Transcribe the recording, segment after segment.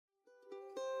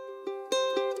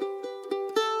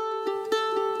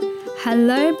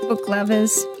Hello, book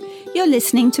lovers. You're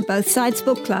listening to Both Sides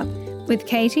Book Club With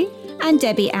Katie and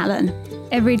Debbie Allen.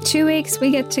 Every 2 weeks we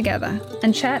get together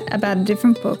and chat about a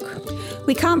different book.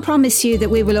 We can't promise you that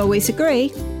we will always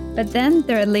agree, But then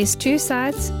there are at least 2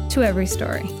 sides to every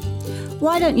story.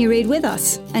 why don't you read with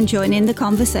us and join in the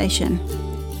conversation?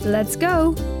 Let's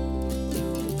go!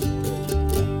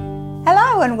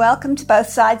 Hello and welcome to Both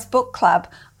Sides Book Club.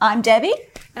 I'm Debbie.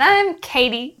 And I'm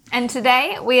Katie, and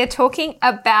today we are talking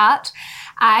about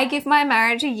I Give My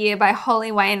Marriage a Year by Holly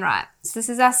Wainwright. So this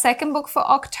is our second book for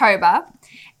October,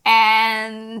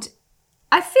 and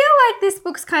I feel like this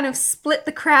book's kind of split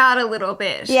the crowd a little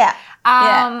bit. Yeah.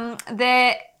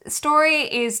 The story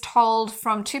is told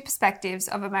from 2 perspectives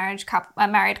of a married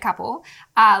couple,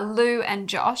 Lou and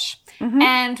Josh.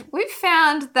 And we've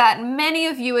found that many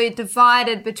of you are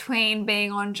divided between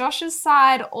being on Josh's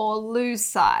side or Lou's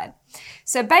side.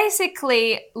 So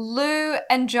basically, Lou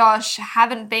and Josh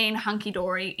haven't been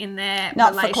hunky-dory in their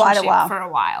Not for relationship quite a while. for a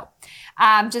while.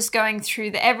 Just going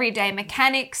through the everyday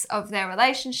mechanics of their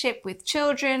relationship with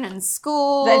children and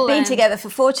school. They've been and- together for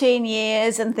 14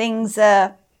 years and things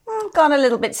are gone a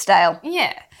little bit stale.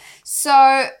 Yeah.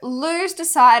 So Lou's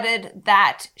decided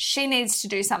that she needs to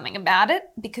do something about it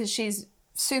because she's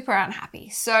super unhappy.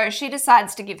 So she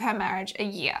decides to give her marriage a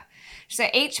year. So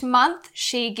each month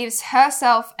she gives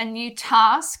herself a new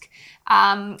task,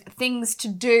 things to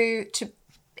do to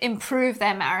improve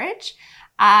their marriage.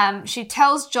 She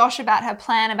tells Josh about her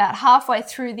plan about halfway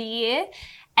through the year,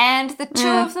 and the two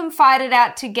of them fight it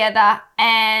out together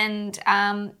and,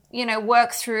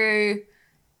 work through...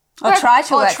 Try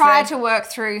to work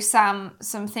through some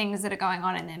things that are going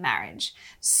on in their marriage.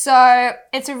 So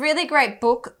it's a really great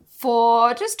book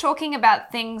for just talking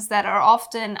about things that are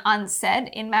often unsaid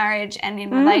in marriage and in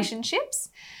relationships,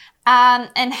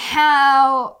 and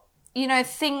how,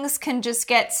 things can just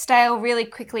get stale really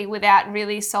quickly without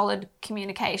really solid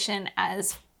communication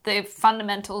as the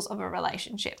fundamentals of a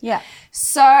relationship. Yeah.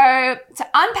 So to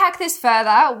unpack this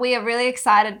further, we are really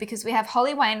excited because we have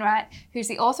Holly Wainwright, who's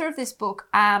the author of this book,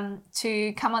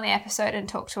 to come on the episode and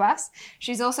talk to us.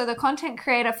 She's also the content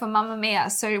creator for Mamma Mia,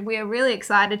 so we are really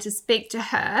excited to speak to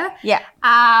her. Yeah.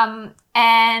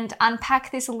 And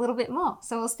unpack this a little bit more.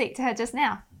 So we'll speak to her just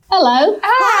now. Hello.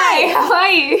 Hi, how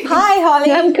are you? Hi,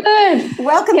 Holly. I'm good.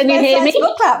 Welcome Can to you Both hear Sides me?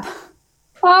 Book Club.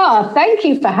 Oh, thank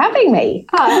you for having me.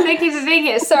 Oh, thank you for being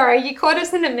here. Sorry, you caught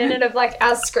us in a minute of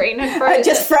our screen had frozen. I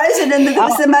just frozen and there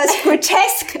was the most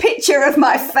grotesque picture of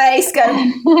my face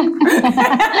going...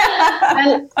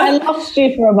 I lost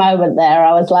you for a moment there.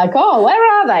 I was like, oh, where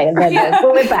are they? And then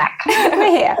we're back. We're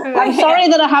here. I'm sorry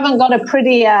that I haven't got a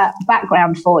pretty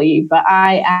background for you, but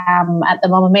I am at the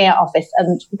Mamma Mia office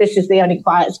and this is the only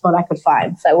quiet spot I could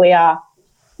find. So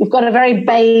we've got a very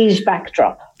beige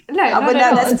backdrop. No,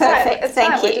 that's it's perfect. It's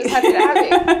Thank fine. you. We're just happy to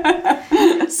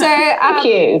have you. So, Thank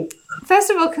you. first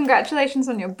of all, congratulations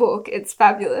on your book. It's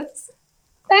fabulous.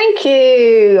 Thank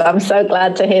you. I'm so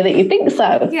glad to hear that you think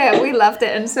so. Yeah, we loved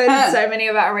it, and so did so many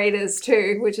of our readers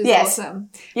too, which is Yes. awesome.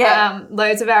 Yeah.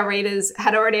 Loads of our readers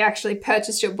had already actually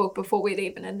purchased your book before we'd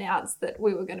even announced that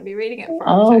we were going to be reading it for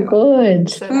Oh, October. good.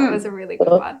 So that was a really good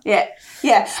one. Yeah.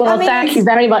 Yeah. Well, thank you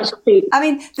very much.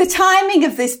 The timing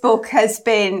of this book has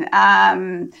been,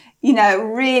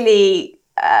 really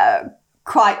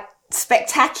quite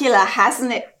spectacular,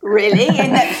 hasn't it? Really,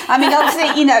 in that, obviously,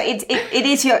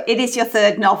 it is your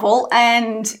third novel,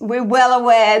 and we're well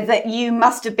aware that you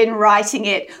must have been writing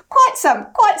it quite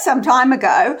some time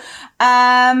ago,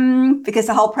 because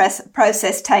the whole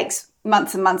process takes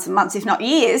months and months and months, if not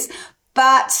years.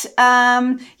 But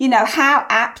how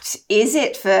apt is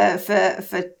it for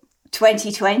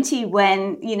 2020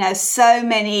 when so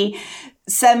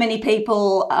many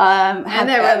people have And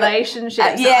their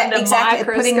relationships under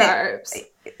microscopes.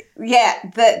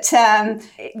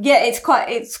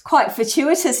 It's quite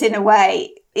fortuitous in a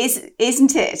way,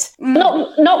 isn't it?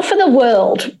 Not for the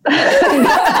world,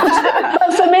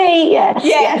 but for me, yes.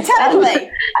 Yeah, totally.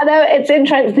 I know it's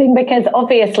interesting because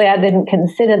obviously I didn't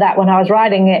consider that when I was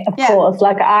writing it. Of course,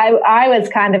 I was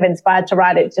kind of inspired to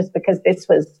write it just because this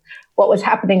was what was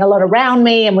happening a lot around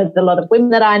me and with a lot of women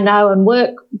that I know and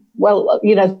work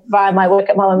via my work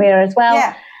at Mamma Mia as well.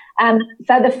 Yeah. And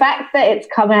so the fact that it's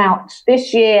come out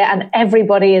this year and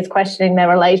everybody is questioning their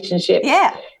relationship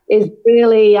is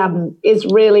really,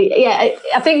 I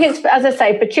think it's, as I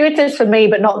say, fortuitous for me,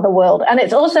 but not the world. And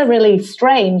it's also really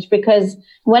strange because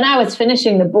when I was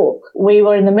finishing the book, we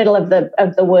were in the middle of the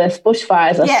worst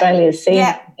bushfires Australia's seen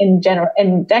in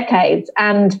decades.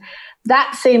 And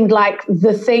that seemed like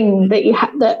the thing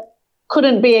that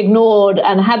couldn't be ignored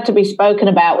and had to be spoken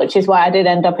about, which is why I did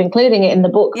end up including it in the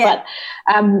book. Yeah.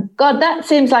 But God, that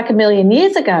seems like a million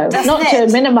years ago. Doesn't Not it?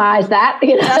 to minimize that,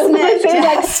 you know, Doesn't it? it seems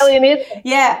like a million years ago.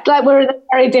 Yeah. It's like we're in a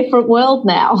very different world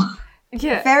now.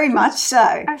 Yeah. Very much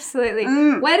so. Absolutely.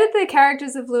 Where did the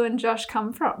characters of Lou and Josh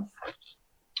come from?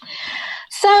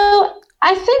 So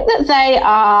I think that they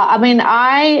are, I mean,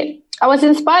 I was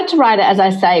inspired to write it, as I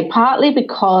say, partly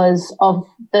because of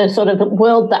the sort of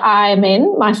world that I am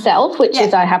in myself, which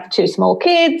is I have 2 small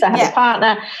kids, I have a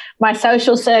partner. My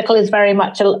social circle is very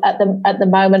much at the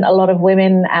moment a lot of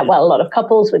women, a lot of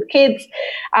couples with kids.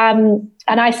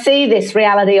 And I see this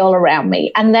reality all around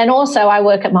me. And then also I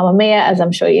work at Mamamia, as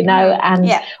I'm sure you know,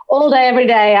 and all day, every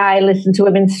day I listen to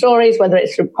women's stories, whether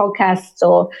it's through podcasts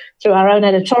or through our own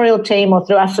editorial team or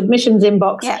through our submissions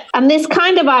inbox. Yeah. And this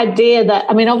kind of idea that,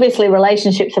 I mean, obviously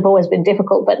relationships have always been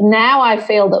difficult, but now I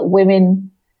feel that women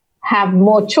have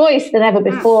more choice than ever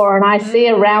before. And I see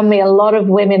around me a lot of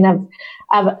women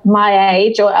of my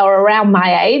age or around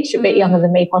my age, a bit younger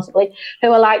than me possibly,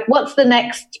 who are like, what's the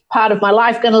next part of my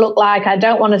life going to look like? I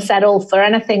don't want to settle for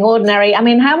anything ordinary. I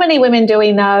mean, how many women do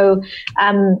we know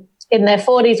in their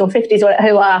 40s or 50s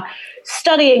who are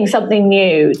studying something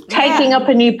new, taking up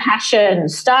a new passion,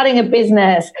 starting a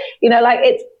business? You know,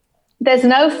 like there's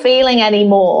no feeling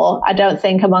anymore, I don't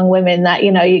think, among women that,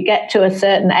 you know, you get to a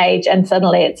certain age and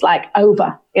suddenly it's like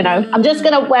over, you know, I'm just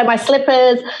going to wear my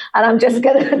slippers and I'm just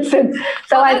going to.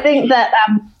 So I think that.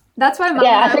 That's why Mum and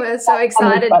I were so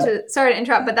excited sorry to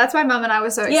interrupt, but that's why Mum and I were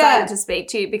so excited to speak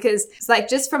to you, because it's like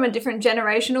just from a different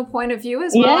generational point of view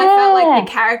as well. I felt like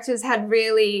the characters had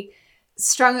really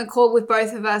strung a chord with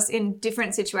both of us in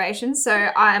different situations. So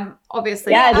I'm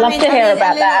obviously I'd love to hear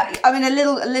about that. I mean, a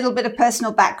little bit of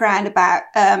personal background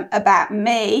about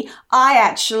me. I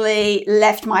actually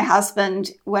left my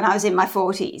husband when I was in my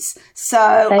 40s. So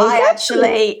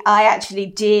I actually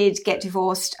did get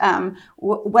divorced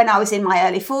when I was in my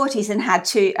early 40s and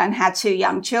had 2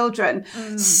 young children.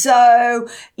 So,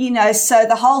 you know, so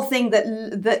the whole thing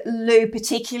that Lou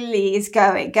particularly is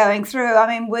going through, I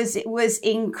mean, was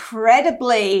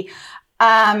incredibly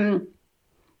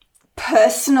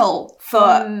personal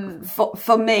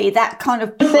for me, that kind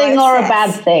of process. Thing or a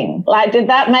bad thing? Like, did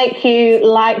that make you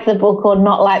like the book or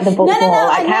not like the book more?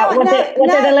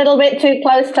 Was it a little bit too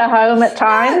close to home at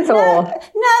times, or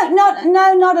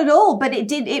not at all? But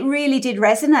it really did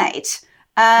resonate.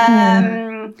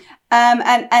 And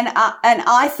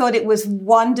I thought it was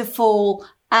wonderful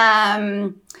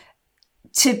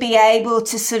to be able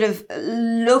to sort of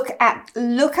look at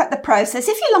the process,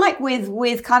 if you like,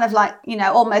 with kind of like, you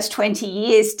know, almost 20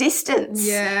 years distance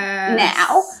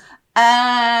now.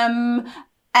 And,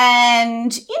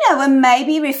 you know, and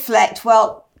maybe reflect,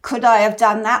 well, could I have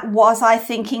done that? Was I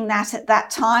thinking that at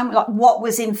that time? Like, what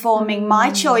was informing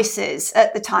my choices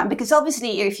at the time? Because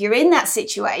obviously, if you're in that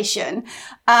situation,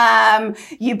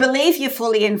 you believe you're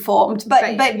fully informed,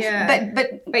 but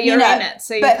you're in it,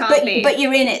 so you can't be. But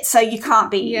you're in it, so you can't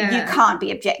be. You can't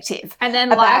be objective. And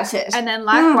then about it. And then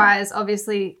likewise,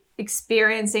 obviously,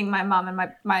 experiencing my mum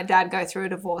and my dad go through a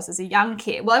divorce as a young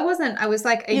kid. Well, I was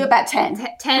like you were about 10,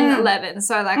 11.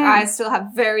 So like I still have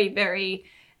very, very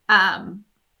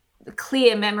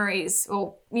clear memories,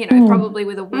 or, you know, probably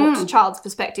with a warped child's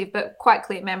perspective, but quite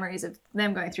clear memories of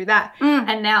them going through that.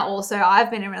 And now also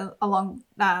I've been in a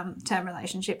long-term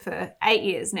relationship for 8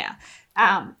 years now.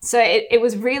 So it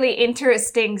was really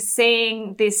interesting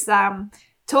seeing this,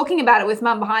 talking about it with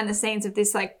Mum behind the scenes of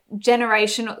this like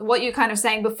generational, what you're kind of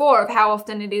saying before of how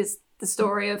often it is the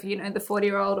story of, you know, the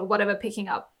 40-year-old or whatever picking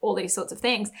up all these sorts of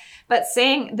things. But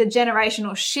seeing the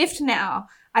generational shift now,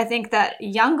 I think that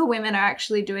younger women are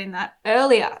actually doing that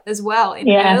earlier as well, in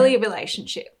an early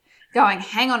relationship, going,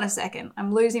 hang on a second,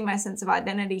 I'm losing my sense of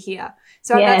identity here.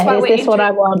 So that's why is this what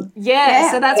I want?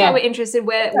 So that's why we're interested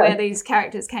where these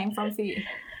characters came from for you.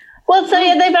 Well, so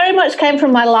they very much came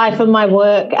from my life and my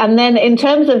work. And then in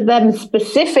terms of them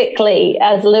specifically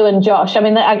as Lou and Josh, I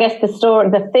mean, I guess the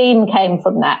theme came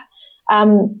from that.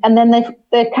 And then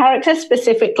the character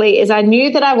specifically is, I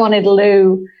knew that I wanted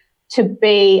Lou to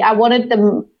be, I wanted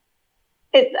them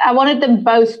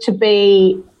both to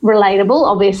be relatable,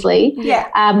 obviously.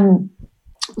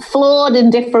 Flawed in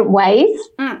different ways.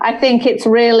 I think it's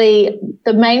really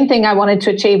the main thing I wanted to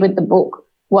achieve with the book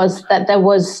was that there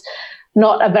was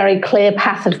not a very clear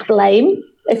path of blame,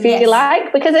 if you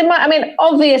like, because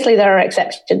obviously there are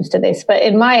exceptions to this, but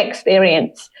in my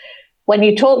experience, when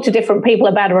you talk to different people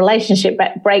about a relationship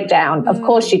breakdown, of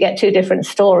course you get 2 different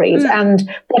stories, and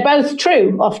they're both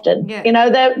true often. You know,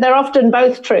 they're often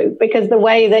both true, because the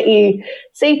way that you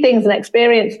see things and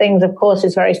experience things, of course,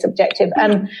 is very subjective.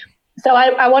 And So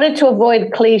I wanted to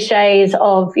avoid cliches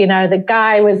of, you know, the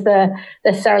guy was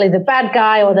necessarily the bad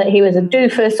guy or that he was a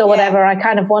doofus or whatever. I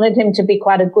kind of wanted him to be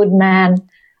quite a good man.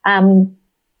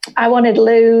 I wanted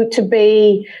Lou to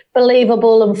be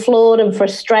believable and flawed and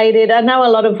frustrated. I know a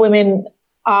lot of women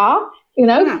are, you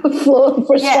know, flawed and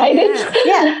frustrated.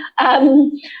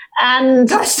 And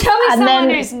gosh, tell me someone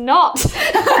who's not.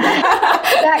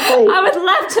 Exactly. I would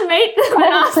love to meet them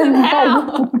and ask them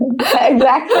how.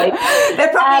 Exactly. They're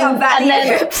probably on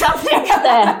value.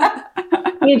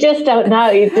 You just don't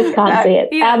know. You just can't see it.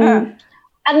 Yeah.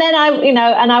 And then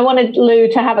I wanted Lou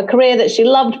to have a career that she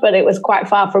loved, but it was quite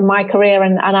far from my career.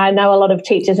 And I know a lot of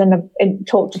teachers and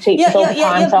talk to teachers all the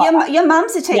time. Your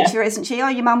mum's a teacher, isn't she?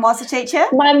 Or your mum was a teacher?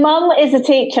 My mum is a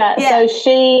teacher. Yeah.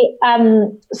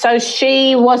 So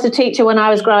she was a teacher when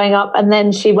I was growing up, and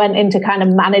then she went into kind of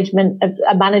a management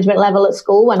level at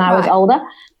school when I was older.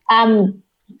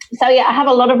 So yeah, I have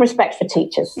a lot of respect for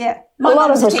teachers. Yeah, a lot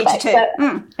of respect. There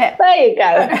you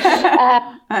go.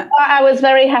 I was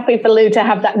very happy for Lou to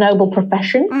have that noble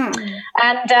profession,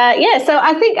 and so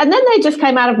I think, and then they just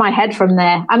came out of my head from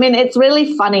there. I mean, it's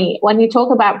really funny when you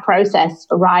talk about process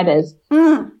for writers. A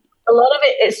lot of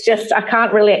it, it's just I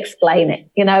can't really explain it.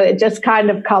 You know, it just kind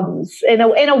of comes in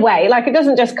a way. Like it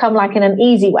doesn't just come like in an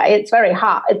easy way. It's very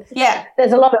hard.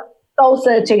 There's a lot of soul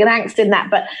searching and angst in that,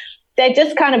 but they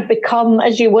just kind of become,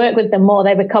 as you work with them more,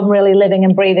 they become really living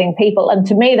and breathing people. And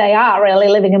to me, they are really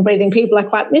living and breathing people. I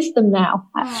quite miss them now.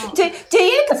 Do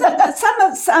you?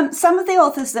 Because some of the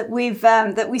authors that we've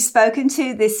spoken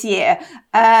to this year,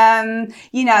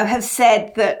 have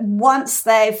said that once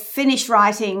they've finished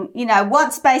writing,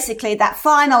 once basically that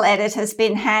final edit has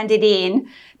been handed in,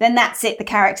 then that's it. The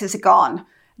characters are gone.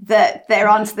 That they're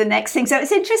on to the next thing. So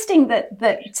it's interesting that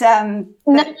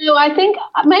No, I think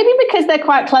maybe because they're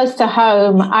quite close to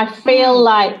home, I feel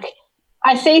like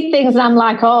I see things and I'm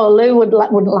like, oh, Lou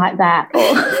wouldn't like that.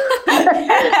 Or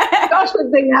Josh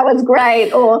would think that was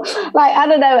great. Or like, I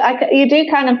don't know, you do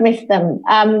kind of miss them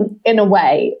in a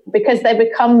way because they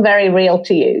become very real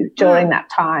to you during that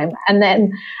time. And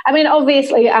then, I mean,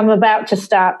 obviously I'm about to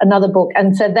start another book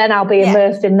and so then I'll be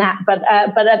immersed in that. But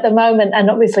at the moment, and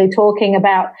obviously talking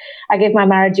about I Give My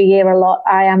Marriage a Year a lot,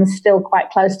 I am still quite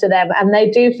close to them and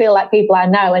they do feel like people I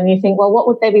know and you think, well, what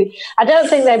would they be? I don't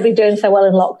think they'd be doing so well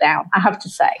in lockdown, I have to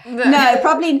say. No,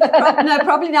 probably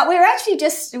not. We were actually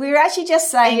just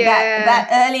saying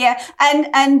that earlier, and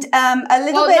a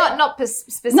little bit not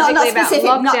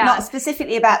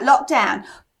specifically about lockdown,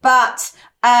 but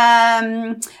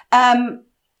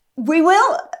we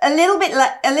will a little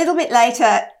bit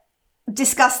later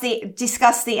discuss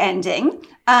the ending.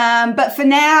 But for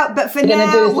now,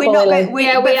 we're not. Later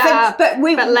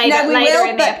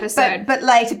in the episode.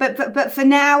 But for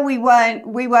now, we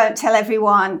won't tell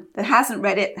everyone that hasn't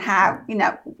read it how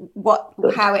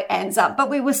it ends up. But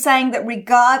we were saying that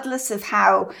regardless of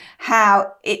how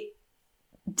it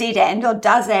did end or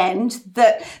does end,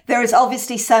 that there is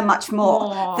obviously so much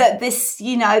more that this,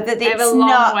 that it's a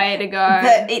long way to go.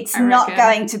 That it's not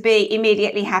going to be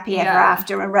immediately happy ever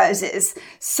after and roses.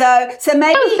 So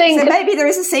maybe there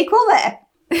is a sequel there.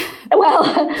 Well,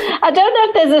 I don't know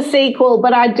if there's a sequel,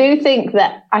 but I think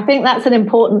that's an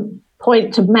important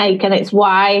point to make, and it's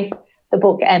why the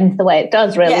book ends the way it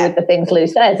does. Really, with the things Lou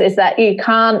says, is that you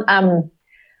can't.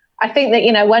 I think that,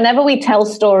 whenever we tell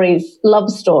stories, love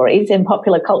stories in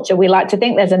popular culture, we like to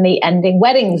think there's a neat ending.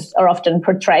 Weddings are often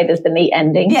portrayed as the neat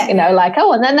ending, and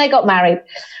then they got married.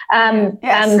 And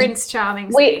Prince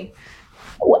Charming scene.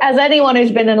 As anyone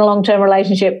who's been in a long-term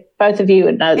relationship, both of you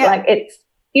would know,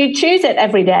 you choose it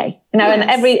every day,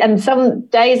 and some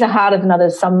days are harder than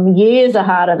others. Some years are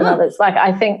harder than others. Like,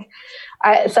 I think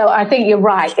you're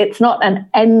right. It's not an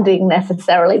ending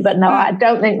necessarily, but no, I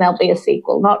don't think there'll be a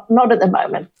sequel. Not at the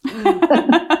moment.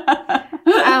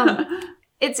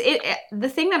 The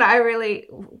thing that I really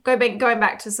going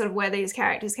back to sort of where these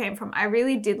characters came from. I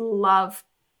really did love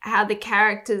how the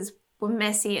characters were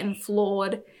messy and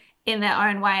flawed in their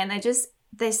own way, and they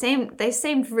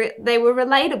were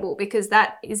relatable because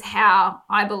that is how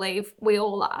I believe we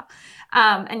all are.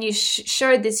 And you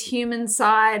showed this human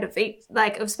side of each,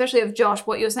 especially of Josh,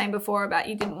 what you were saying before about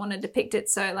you didn't want to depict it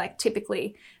so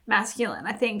typically masculine.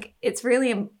 I think it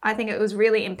was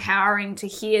really empowering to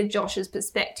hear Josh's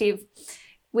perspective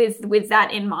with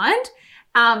that in mind.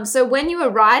 So when you were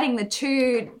writing the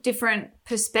two different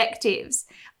perspectives,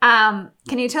 can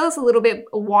you tell us a little bit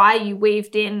why you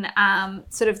weaved in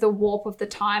sort of the warp of the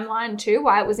timeline too,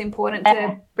 why it was important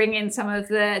to bring in some of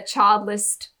the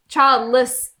childless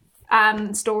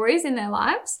stories in their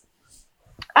lives?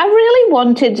 I really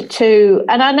wanted to,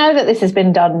 and I know that this has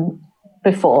been done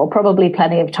before, probably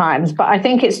plenty of times, but I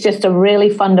think it's just a really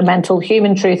fundamental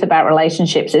human truth about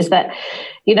relationships is that,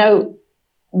 you know,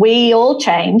 we all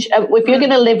change. If you're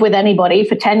going to live with anybody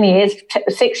for 10 years,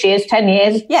 6 years, 10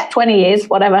 years, 20 years,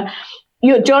 whatever,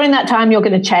 during that time, you're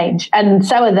going to change, and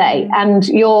so are they. And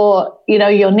your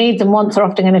needs and wants are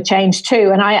often going to change too.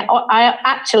 And I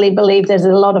actually believe there's a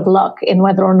lot of luck in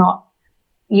whether or not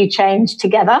you change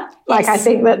together. Like, I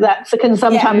think that can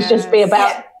sometimes just be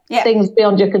about things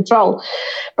beyond your control.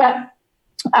 But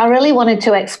I really wanted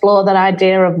to explore that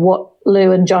idea of what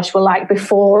Lou and Josh were like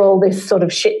before all this sort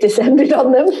of shit descended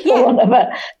on them, for want of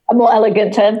a more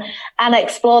elegant term, and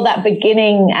explore that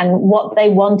beginning and what they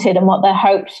wanted and what their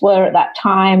hopes were at that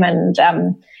time. And,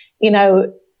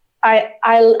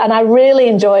 I really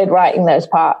enjoyed writing those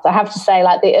parts. I have to say,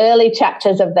 like, the early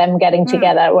chapters of them getting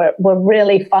together were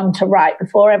really fun to write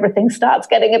before everything starts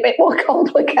getting a bit more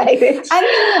complicated.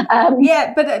 But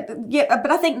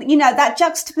I think, you know, that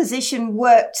juxtaposition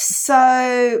worked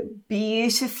so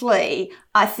beautifully,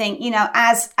 I think, you know,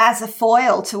 as a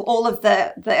foil to all of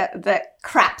the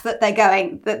crap that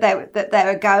they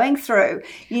were going through,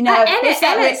 you know. And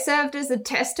it served as a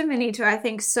testimony to, I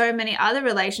think, so many other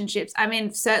relationships. I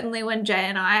mean, certainly when Jay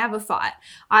and I have a fight,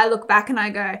 I look back and I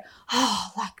go,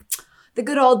 oh, like the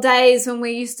good old days when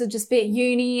we used to just be at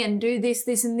uni and do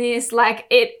this and this. Like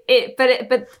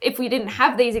but if we didn't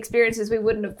have these experiences, we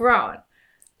wouldn't have grown.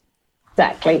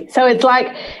 Exactly. So it's like,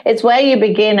 it's where you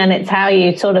begin and it's how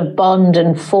you sort of bond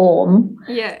and form.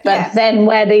 But then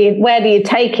where do you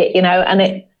take it, you know?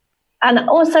 And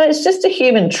also it's just a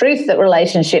human truth that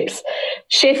relationships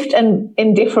shift and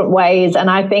in different ways. And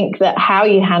I think that how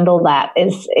you handle that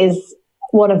is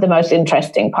one of the most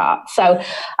interesting parts. So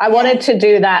I wanted to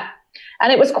do that.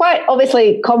 And it was quite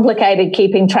obviously complicated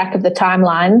keeping track of the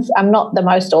timelines. I'm not the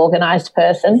most organized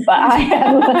person, but I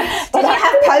am. Did you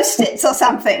have Post-its or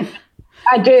something?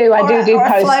 I do Post-it.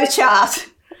 A flow chart.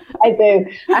 I do.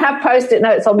 I have Post-it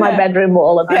notes on my bedroom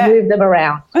wall, and I move them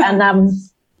around. And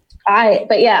I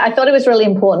thought it was really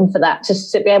important for that,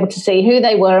 just to be able to see who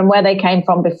they were and where they came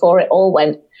from before it all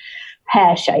went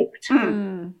pear-shaped.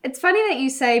 It's funny that you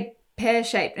say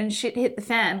pear-shaped and shit hit the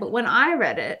fan, but when I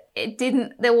read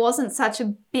it, there wasn't such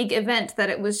a big event, that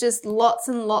it was just lots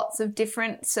and lots of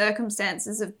different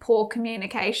circumstances of poor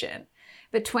communication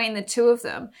between the two of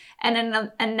them,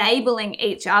 and enabling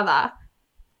each other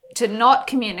to not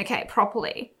communicate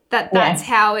properly. That's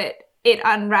how it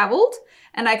unraveled.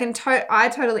 And I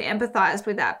totally empathized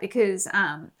with that, because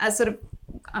as sort of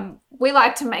we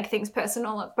like to make things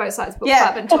personal at Both Sides Book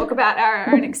Club and talk about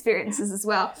our own experiences as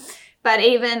well. But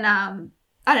even I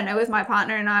don't know, with my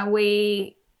partner and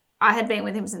I had been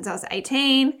with him since I was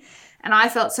 18, and I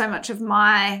felt so much of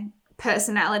my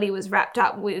personality was wrapped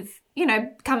up with, you know,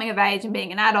 coming of age and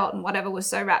being an adult, and whatever was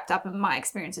so wrapped up in my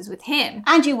experiences with him.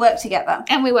 And you work together.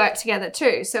 And we work together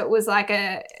too. So it was like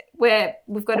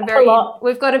we've got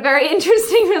a very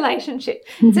interesting relationship.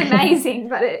 It's amazing,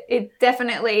 but it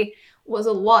definitely was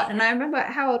a lot. And I remember,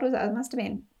 how old was I? I must have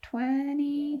been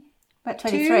 20. About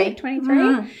 23.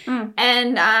 23.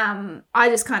 And I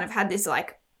just kind of had this,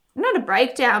 like, not a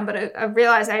breakdown, but a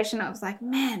realization. I was like,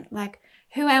 man, like,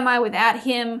 who am I without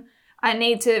him? I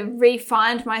need to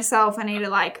re-find myself. I need to,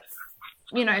 like,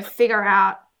 you know, figure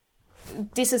out,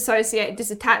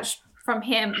 disattach from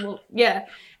him. Well, yeah.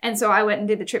 And so I went and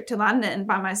did the trip to London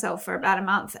by myself for about a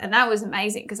month. And that was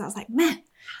amazing, because I was like, man,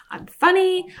 I'm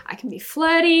funny. I can be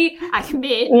flirty. I can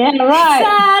be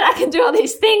sad. I can do all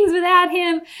these things without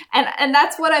him. And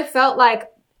that's what I felt like,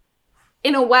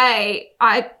 in a way,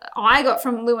 I got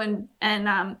from Lou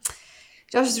and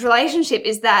Josh's relationship,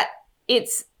 is that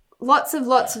it's lots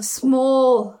of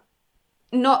small,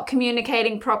 not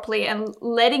communicating properly and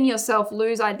letting yourself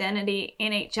lose identity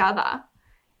in each other.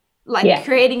 Like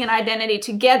creating an identity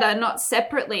together, not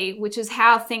separately, which is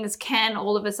how things can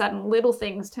all of a sudden, little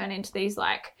things turn into these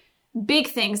like big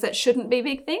things that shouldn't be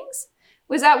big things.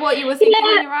 Was that what you were thinking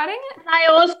when you're writing it? I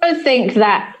also think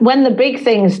that when the big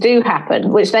things do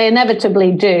happen, which they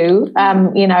inevitably do,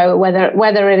 you know,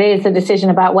 whether it is a decision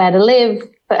about where to live,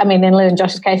 I mean, in Lou and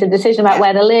Josh's case, a decision about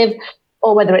where to live,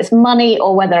 or whether it's money,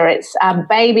 or whether it's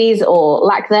babies or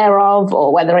lack thereof,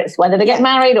 or whether it's whether to get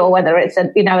married, or whether it's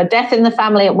a death in the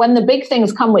family. When the big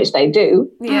things come, which they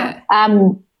do,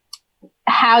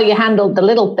 how you handled the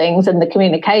little things and the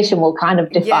communication will kind of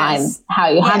define how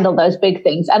you handle those big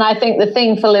things. And I think the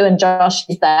thing for Lou and Josh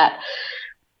is that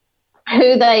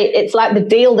it's like the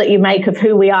deal that you make of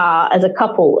who we are as a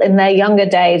couple in their younger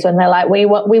days, when they're like, we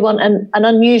want an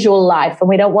unusual life, and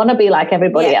we don't want to be like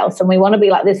everybody else, and we want to be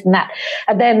like this and that.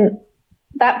 And then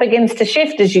that begins to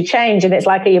shift as you change, and it's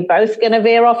like, are you both going to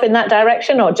veer off in that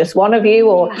direction, or just one of you?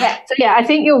 Or so I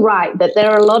think you're right that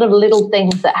there are a lot of little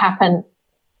things that happen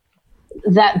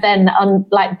that then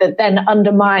then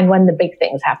undermine when the big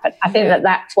things happen. I think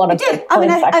that's one of the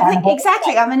points. I think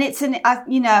exactly. I mean, it's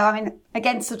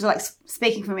again, sort of like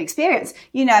speaking from experience,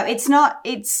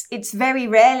 it's very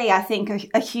rarely, I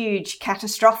think, a huge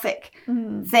catastrophic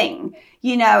thing.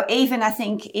 Even I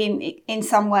think in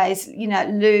some ways,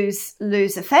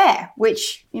 Lou's affair,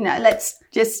 which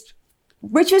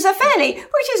which is a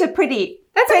pretty.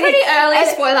 That's a pretty early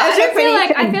spoiler. I feel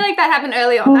like that happened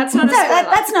early on. That's not a spoiler.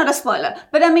 That's not a spoiler.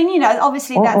 But I mean,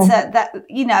 obviously that's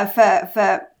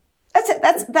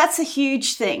a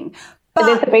huge thing. But,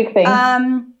 it is a big thing.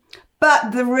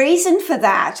 But the reason for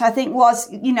that, I think, was,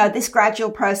 this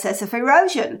gradual process of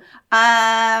erosion.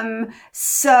 Her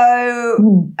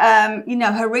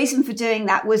reason for doing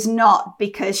that was not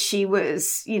because she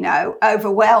was,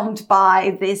 overwhelmed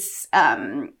by this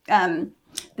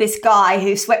guy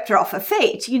who swept her off her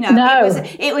feet. No.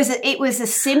 It was a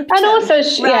symptom. And also,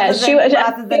 she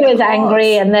was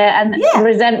angry and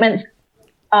resentment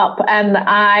up, and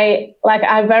I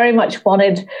very much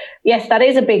wanted. Yes, that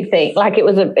is a big thing.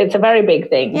 It's a very big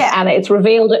thing, and it's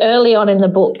revealed early on in the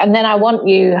book. And then I want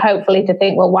you, hopefully, to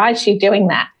think, well, why is she doing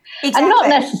that? Exactly. And not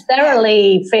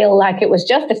necessarily feel like it was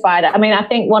justified. I mean, I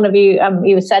think one of you,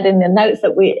 you said in the notes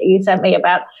that you sent me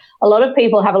about. A lot of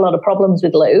people have a lot of problems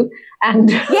with Lou, and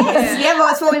well,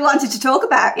 that's what we wanted to talk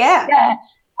about. Yeah,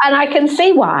 and I can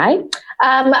see why.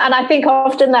 And I think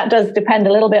often that does depend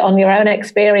a little bit on your own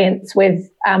experience with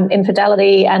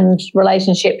infidelity and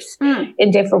relationships in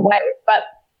different ways. But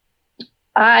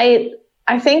I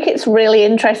think it's really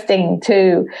interesting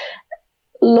to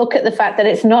look at the fact that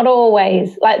it's not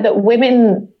always like that.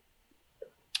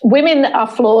 Women are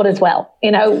flawed as well.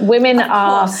 Women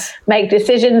make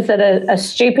decisions that are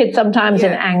stupid sometimes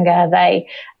in anger. They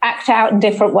act out in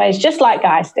different ways, just like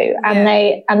guys do.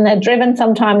 And they're driven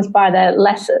sometimes by their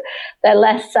less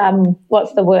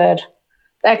what's the word?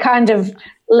 They're kind of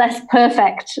less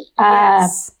perfect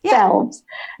selves.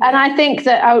 And I think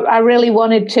that I really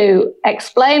wanted to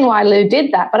explain why Lou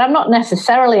did that, but I'm not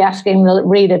necessarily asking the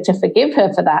reader to forgive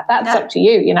her for that. That's up to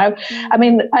you, I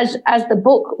mean, as the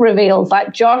book reveals,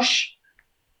 like Josh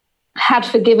had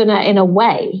forgiven her in a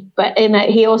way, but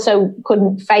he also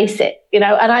couldn't face it, and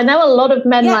I know a lot of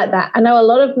men like that. I know a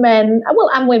lot of men,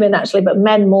 and women actually, but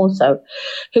men more so,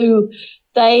 who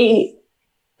they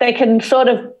can sort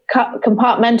of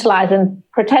compartmentalize and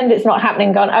pretend it's not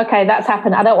happening, going, okay, that's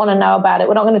happened. I don't want to know about it.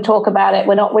 We're not going to talk about it.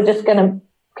 We're just going to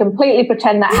completely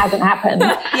pretend that hasn't happened.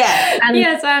 And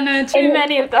yes, I know too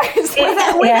many of those.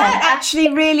 Without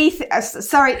actually really,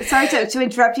 sorry to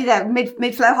interrupt you there,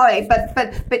 mid-flow, Holly,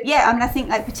 but yeah, I mean, I think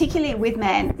like particularly with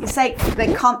men, you say the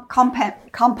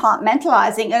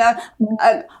compartmentalizing,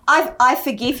 I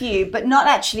forgive you, but not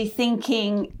actually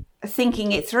thinking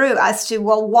it through as to,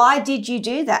 well, why did you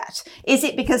do that? Is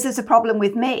it because there's a problem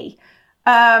with me?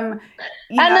 Then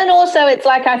also it's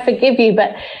like, I forgive you,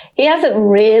 but he hasn't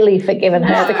really forgiven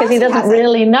her because he doesn't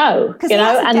really know,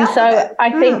 and so I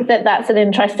think that's an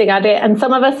interesting idea. And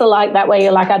some of us are like that, where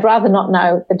you're like, I'd rather not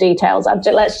know the details.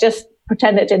 Let's just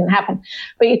pretend it didn't happen.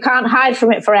 But you can't hide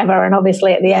from it forever. And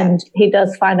obviously at the end, he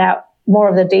does find out more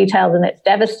of the details, and it's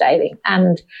devastating.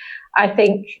 And I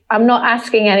think I'm not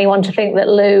asking anyone to think that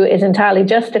Lou is entirely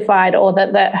justified, or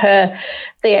that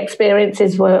the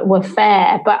experiences were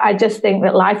fair, but I just think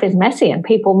that life is messy and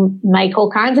people make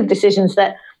all kinds of decisions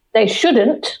that they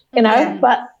shouldn't,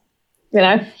 but And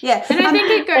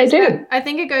I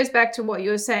think it goes back to what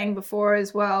you were saying before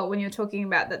as well, when you're talking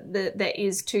about that there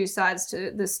is two sides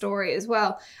to the story as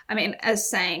well. I mean, as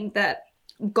saying that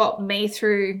got me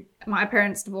through my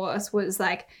parents' divorce was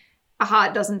like, a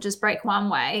heart doesn't just break one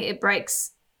way, it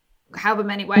breaks however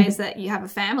many ways that you have a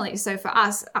family. So for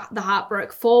us, the heart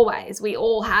broke 4 ways. We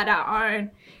all had our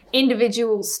own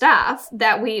individual stuff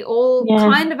that we all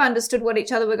kind of understood what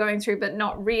each other were going through, but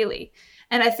not really.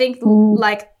 And I think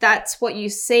like that's what you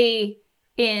see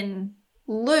in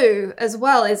Lou as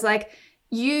well, is like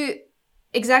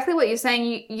exactly what you're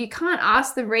saying. You can't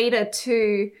ask the reader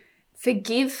to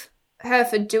forgive her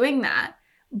for doing that,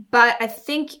 but I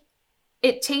think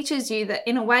it teaches you that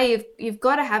in a way you've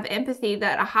got to have empathy,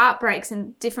 that a heart breaks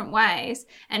in different ways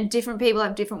and different people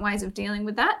have different ways of dealing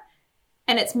with that.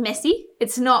 And it's messy.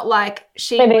 It's not like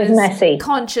she was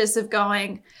conscious of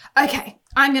going, okay,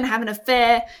 I'm going to have an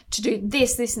affair to do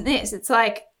this, this, and this. It's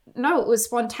like, no, it was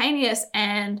spontaneous,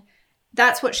 and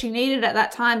that's what she needed at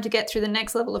that time to get through the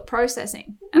next level of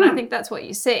processing. And I think that's what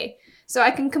you see. So I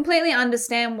can completely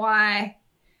understand why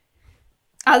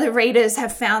other readers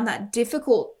have found that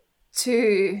difficult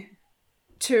to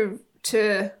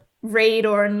read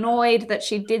or annoyed that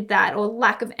she did that or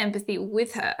lack of empathy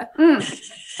with her.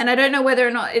 And I don't know whether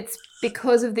or not it's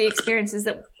because of the experiences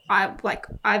that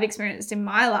I've experienced in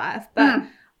my life, but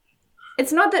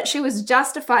it's not that she was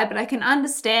justified, but I can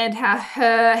understand how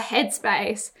her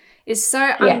headspace is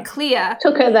so unclear.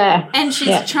 Took her there. And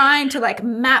she's trying to like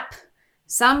map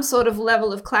some sort of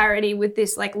level of clarity with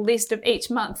this like list of each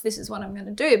month, this is what I'm going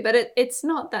to do. But it's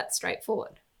not that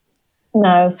straightforward.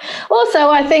 No. Also,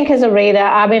 I think as a reader,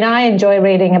 I mean, I enjoy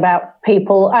reading about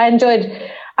people. I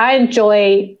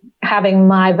enjoy having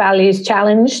my values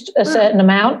challenged a certain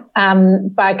amount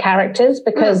by characters,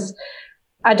 because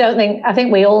I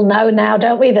think we all know now,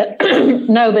 don't we, that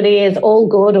nobody is all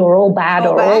good or all bad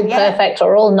or all perfect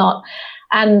or all not.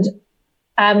 And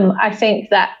I think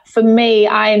that for me,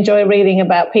 I enjoy reading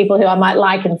about people who I might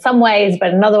like in some ways,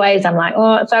 but in other ways I'm like,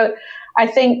 oh. So I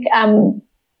think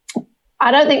I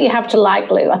don't think you have to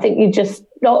like Lou. I think you just,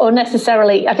 or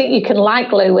necessarily, I think you can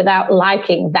like Lou without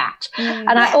liking that.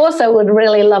 And I also would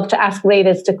really love to ask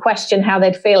readers to question how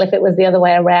they'd feel if it was the other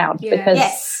way around, because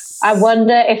I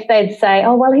wonder if they'd say,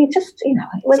 oh, well, he just, it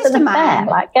wasn't a man.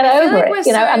 Like, get over it,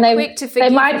 and they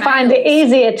might find it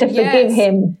easier to forgive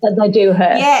him than they do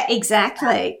her. Yeah,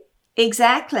 exactly.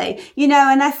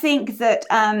 And I think that,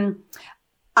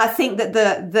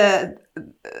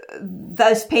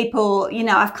 those people,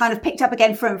 I've kind of picked up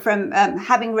again from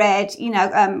having read,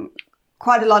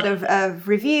 quite a lot of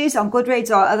reviews on Goodreads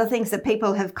or other things that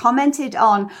people have commented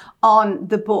on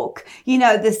the book.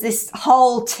 There's this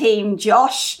whole Team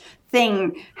Josh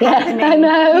thing happening. I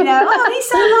know. He's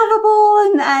so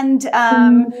lovable and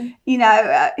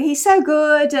he's so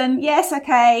good, and yes,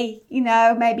 okay,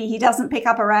 maybe he doesn't pick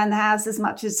up around the house as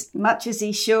much as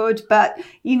he should, but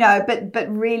but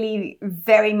really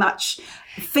very much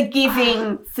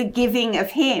forgiving of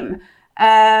him.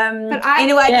 But in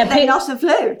a way that not of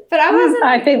Lou. But I wasn't.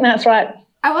 I think that's right.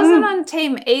 I wasn't on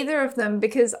team either of them,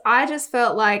 because I just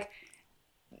felt like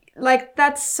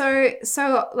that's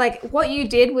so like what you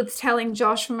did with telling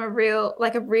Josh from a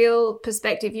real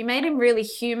perspective. You made him really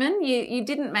human. You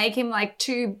didn't make him like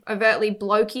too overtly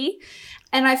blokey.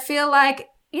 And I feel like,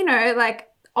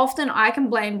 often I can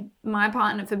blame my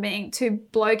partner for being too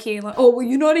blokey, like, oh, well,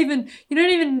 you don't even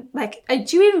like,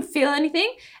 do you even feel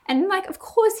anything? And like, of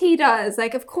course he does.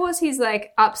 Like, of course he's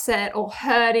like upset or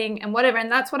hurting and whatever. And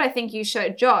that's what I think you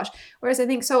showed Josh. Whereas I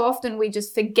think so often we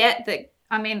just forget that,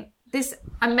 I'm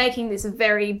making this a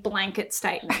very blanket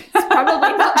statement. It's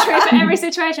probably not true for every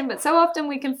situation, but so often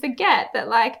we can forget that,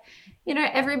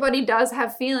 everybody does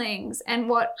have feelings and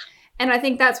I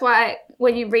think that's why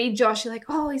when you read Josh, you're like,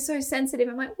 oh, he's so sensitive.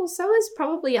 I'm like, well, so is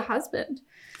probably your husband.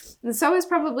 And so is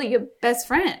probably your best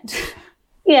friend.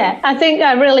 Yeah, I think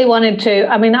I really wanted to.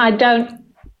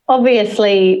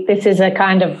 Obviously, this is a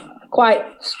kind of quite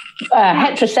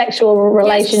heterosexual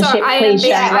relationship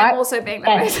cliche, right? I'm also being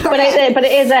that way. But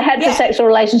it is a heterosexual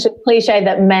relationship cliche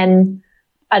that men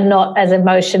are not as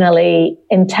emotionally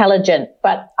intelligent.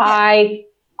 But I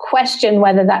question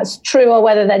whether that's true or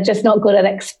whether they're just not good at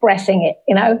expressing it,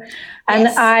 And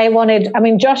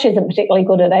Josh isn't particularly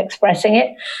good at expressing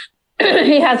it.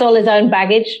 He has all his own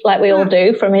baggage, like we all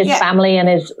do, from his family and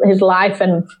his life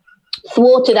and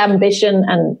thwarted ambition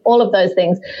and all of those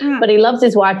things. But he loves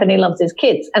his wife and he loves his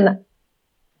kids. And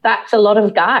that's a lot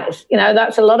of guys,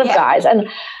 guys. And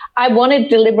I wanted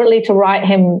deliberately to write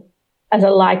him as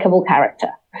a likable character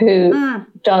who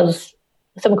does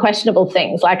some questionable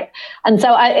things. And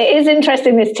so it is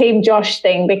interesting, this Team Josh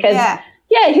thing, because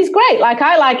he's great. Like,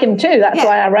 I like him too. That's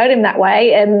why I wrote him that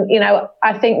way. And,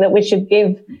 I think that we should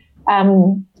give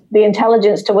the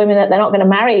intelligence to women that they're not going to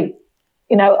marry,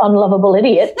 unlovable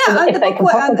idiots if they can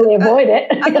possibly avoid it.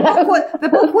 The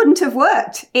book wouldn't have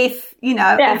worked if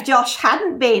Josh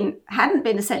hadn't been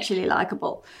essentially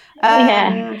likable. But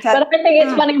I think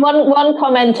it's funny. One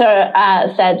commenter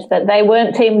said that they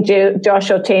weren't Team Josh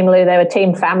or Team Lou; they were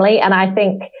Team Family, and I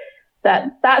think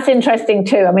that's interesting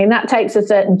too. That takes a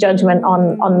certain judgment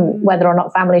on whether or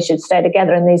not families should stay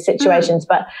together in these situations.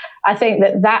 But I think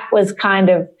that was kind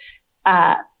of,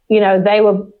 they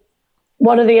were.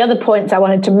 One of the other points I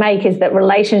wanted to make is that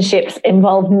relationships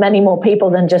involve many more people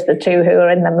than just the two who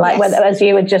are in them. Whether, as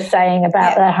you were just saying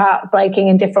about their heart breaking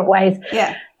in different ways.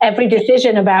 Yeah. Every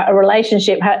decision about a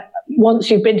relationship, once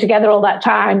you've been together all that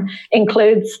time,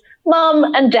 includes mum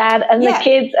and dad and the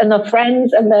kids and the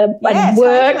friends and the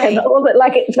work and all that.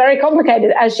 It's very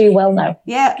complicated, as you well know.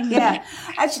 Yeah.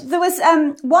 Actually, there was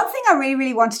one thing I really,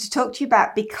 really wanted to talk to you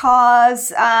about,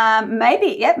 because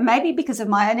maybe because of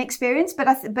my own experience, but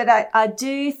I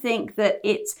do think that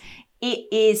it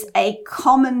is a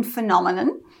common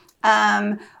phenomenon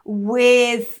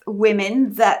with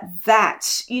women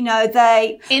that you know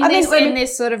they in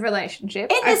this sort of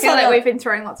relationship. I feel like we've been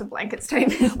throwing lots of blanket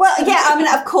statements. Well, yeah, I mean,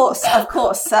 of course.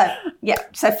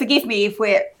 So forgive me if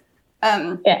we're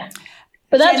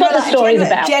But that's what the story's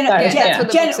about. That's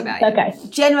what the book's about. Okay.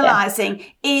 Generalizing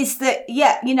is that,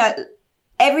 you know,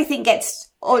 everything gets,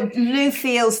 or Lou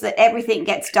feels that everything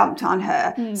gets dumped on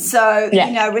her. So,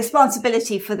 you know,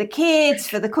 responsibility for the kids,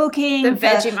 for the cooking, the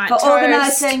Vegemite for toast,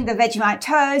 organizing the Vegemite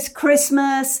toast,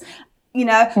 Christmas, you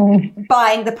know,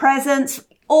 buying the presents,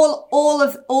 all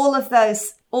of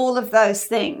those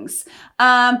things.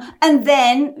 And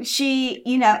then she,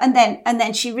 you know, and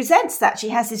then she resents that. She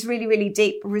has this really, really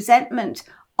deep resentment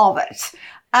of it.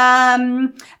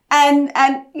 And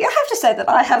you have to say that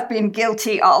I have been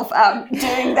guilty of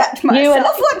doing that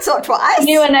myself once or twice.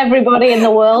 You and everybody in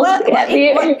the world.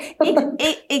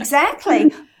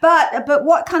 Exactly. But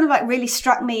what kind of like really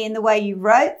struck me in the way you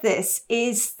wrote this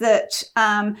is that,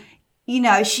 you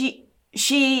know,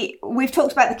 we've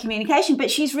talked about the communication, but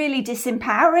she's really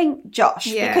disempowering Josh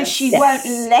because she won't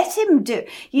let him do,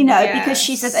 you know, because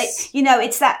she says, you know,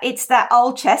 it's that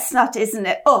old chestnut, isn't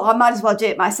it? Oh, I might as well do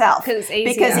it myself because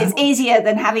it's easier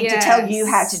than having to tell you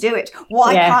how to do it.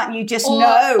 Why can't you just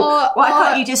know? Why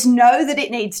can't you just know that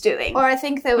it needs doing? Or I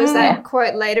think there was that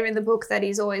quote later in the book that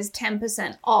he's always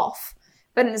 10% off,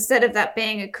 but instead of that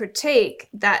being a critique,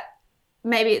 that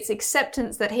maybe it's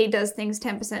acceptance that he does things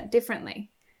 10% differently.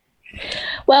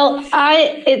 Well,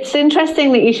 it's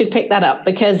interesting that you should pick that up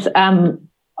because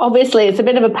obviously it's a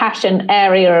bit of a passion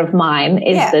area of mine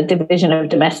is the division of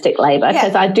domestic labour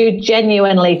because I do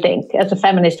genuinely think, as a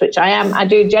feminist, which I am, I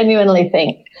do genuinely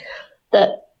think that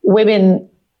women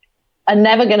are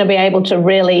never going to be able to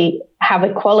really have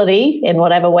equality in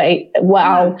whatever way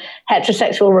while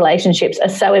heterosexual relationships are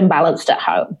so imbalanced at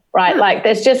home, right? Like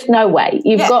there's just no way.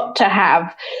 You've got to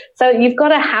hand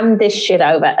this shit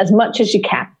over as much as you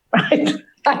can. Right,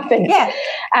 I think. Yeah.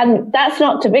 And that's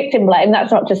not to victim blame.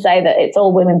 That's not to say that it's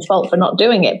all women's fault for not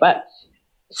doing it. But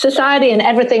society and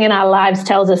everything in our lives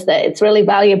tells us that it's really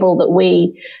valuable that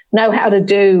we know how to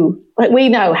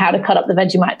cut up the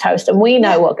Vegemite toast and we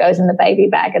know what goes in the baby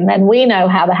bag and then we know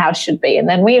how the house should be and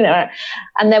then we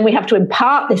have to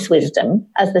impart this wisdom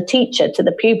as the teacher to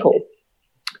the pupil.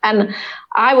 And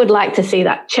I would like to see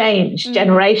that change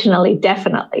generationally,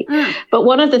 definitely. But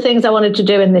one of the things I wanted to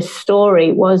do in this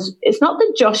story was it's not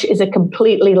that Josh is a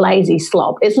completely lazy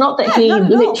slob. It's not that he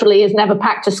literally has never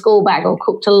packed a school bag or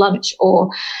cooked a lunch or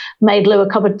made Lou a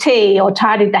cup of tea or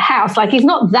tidied the house. Like he's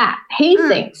not that. He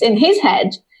thinks in his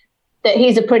head that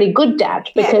he's a pretty good dad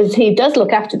because he does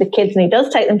look after the kids and he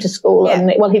does take them to school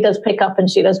and he does pick up and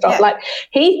she does drop. Like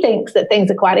he thinks that things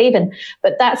are quite even,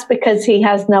 but that's because he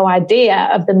has no idea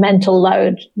of the mental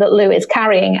load that Lou is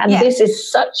carrying. And this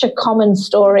is such a common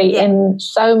story in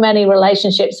so many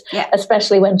relationships,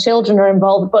 especially when children are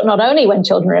involved, but not only when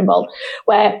children are involved,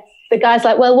 where the guy's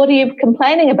like, well, what are you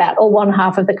complaining about? Or one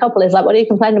half of the couple is like, what are you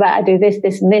complaining about? I do this,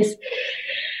 this and this.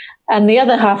 And the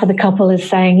other half of the couple is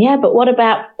saying, yeah, but what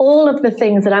about all of the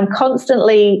things that I'm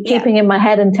constantly keeping in my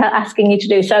head and asking you to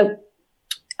do? So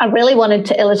I really wanted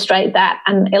to illustrate that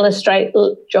and illustrate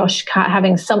Josh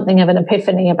having something of an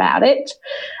epiphany about it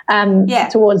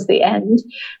towards the end.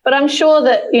 But I'm sure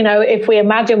that, you know, if we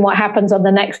imagine what happens on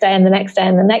the next day and the next day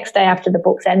and the next day after the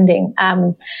book's ending,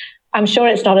 I'm sure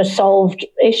it's not a solved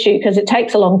issue because it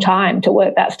takes a long time to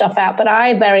work that stuff out. But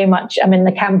I very much am in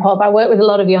the camp of, I work with a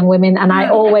lot of young women and I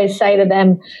always say to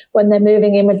them when they're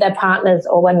moving in with their partners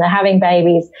or when they're having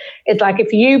babies, it's like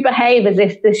if you behave as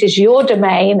if this is your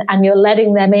domain and you're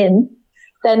letting them in,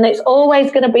 then it's always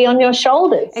going to be on your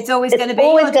shoulders. It's always going to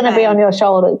be on your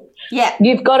shoulders. Yeah.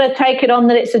 You've got to take it on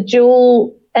that it's a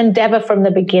dual endeavor from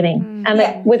the beginning.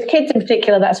 And with kids in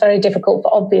particular, that's very difficult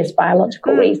for obvious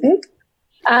biological reasons.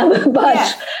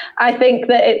 But I think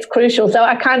that it's crucial. So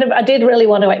I did really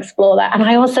want to explore that. And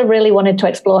I also really wanted to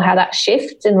explore how that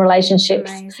shifts in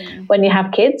relationships when you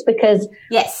have kids, because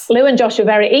Lou and Josh are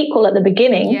very equal at the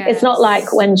beginning. It's not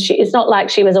like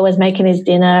she was always making his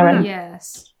dinner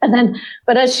and then,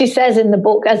 but as she says in the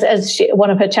book,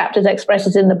 one of her chapters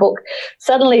expresses in the book,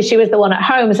 suddenly she was the one at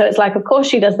home. So it's like, of course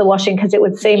she does the washing because it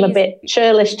would seem a bit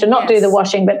churlish to not do the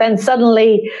washing. But then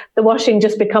suddenly the washing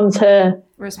just becomes her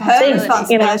responsibility.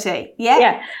 You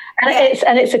know?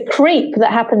 And it's a creep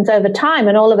that happens over time.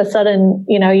 And all of a sudden,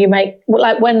 you know, you make,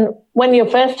 like when you're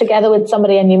first together with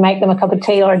somebody and you make them a cup of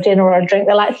tea or a dinner or a drink,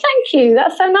 they're like, thank you.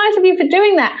 That's so nice of you for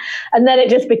doing that. And then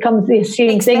it just becomes the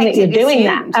assumed thing that you're doing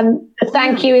that. And the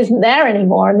thank you isn't there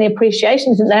anymore and the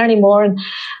appreciation isn't there anymore. And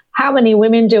how many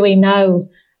women do we know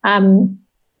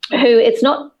it's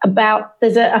not about,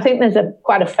 I think there's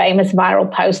quite a famous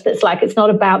viral post that's like, it's not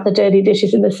about the dirty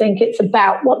dishes in the sink, it's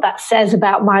about what that says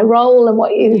about my role and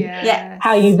what you,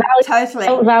 how you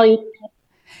value.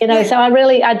 You know, so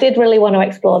I did really want to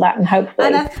explore that, and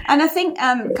hopefully. And I think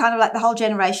kind of like the whole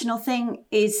generational thing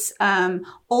is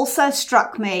also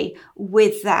struck me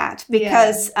with that,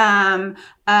 because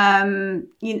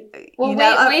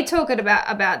we talk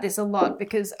about this a lot,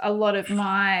 because a lot of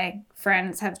my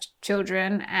friends have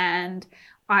children, and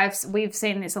we've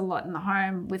seen this a lot in the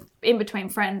home, with in between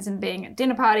friends and being at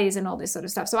dinner parties and all this sort of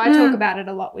stuff. So I talk about it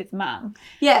a lot with Mum.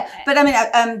 Yeah, but I mean,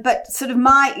 but sort of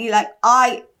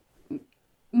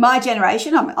my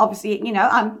generation, I'm obviously, you know,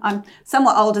 I'm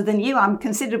somewhat older than you. I'm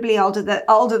considerably older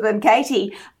than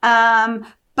Katie.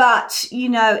 But, you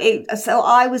know, so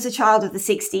I was a child of the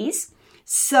 60s.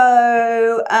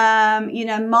 So, you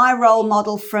know, my role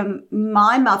model from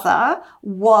my mother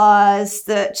was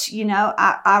that, you know,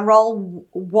 our role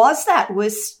was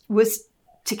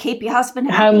to keep your husband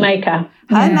happy.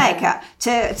 Homemaker.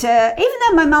 To even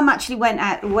though my mum actually went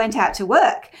out to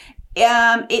work,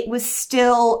 it was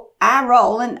still our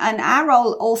role, and our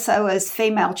role also as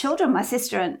female children, my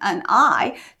sister and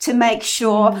I, to make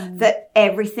sure that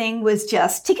everything was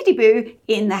just tickety-boo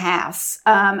in the house,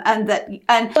 and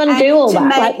undo all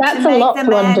that. Like, that's a lot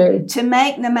to undo. To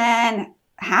make the man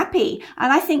happy.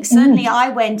 And I think certainly I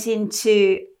went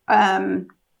into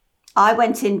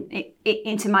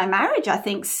my marriage, I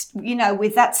think, you know,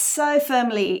 with that so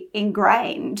firmly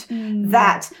ingrained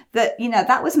that, you know,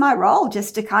 that was my role,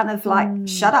 just to kind of like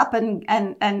shut up and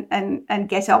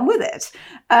get on with it.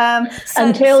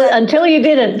 Until you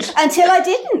didn't. Until I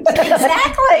didn't.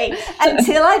 Exactly.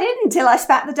 Until I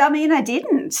spat the dummy and I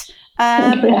didn't.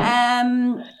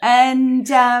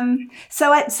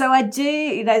 So I do,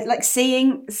 you know, like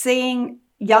seeing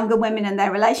younger women and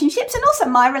their relationships, and also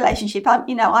my relationship. I'm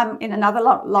in another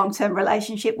long-term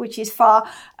relationship, which is far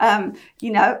better,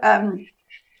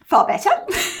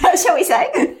 shall we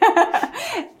say?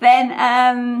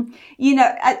 Then, you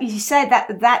know, you say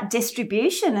that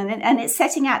distribution, and it's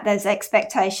setting out those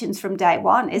expectations from day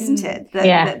one, isn't it?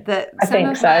 I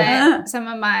think so.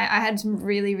 I had some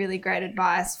really, really great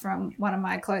advice from one of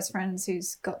my close friends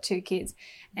who's got 2 kids,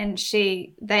 and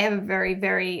they have a very,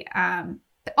 very,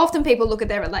 often people look at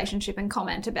their relationship and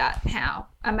comment about how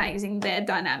amazing their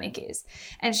dynamic is.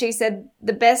 And she said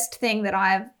the best thing that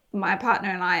my partner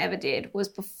and I ever did was,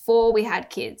 before we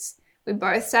had kids, we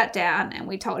both sat down and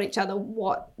we told each other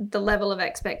what the level of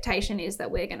expectation is that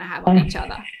we're going to have on each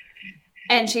other.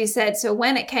 And she said, so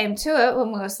when it came to it,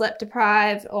 when we were sleep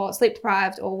deprived or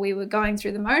we were going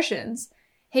through the motions,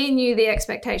 he knew the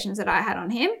expectations that I had on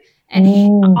him,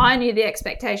 and I knew the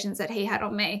expectations that he had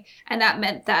on me. And that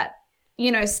meant that,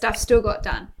 you know, stuff still got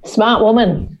done. Smart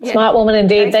woman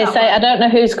indeed. They say, I don't know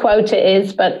whose quote it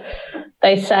is, but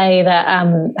they say that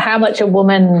how much a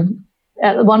woman,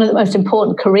 one of the most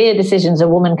important career decisions a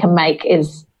woman can make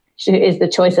is the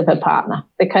choice of her partner,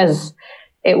 because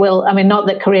it will, I mean, not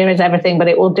that career is everything, but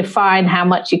it will define how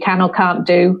much you can or can't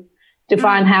do,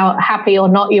 define how happy or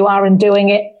not you are in doing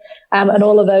it, and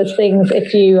all of those things.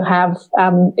 If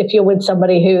you're with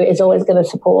somebody who is always going to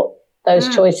support those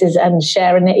choices and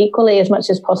sharing it equally as much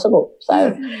as possible.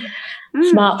 So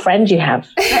smart friend you have.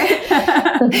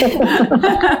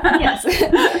 Yes.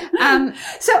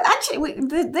 So actually,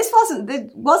 this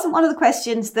wasn't one of the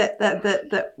questions that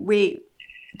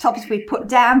topics we put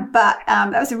down, but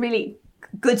that was a really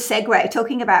good segue,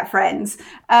 talking about friends.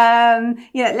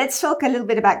 You know, let's talk a little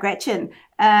bit about Gretchen.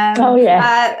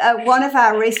 One of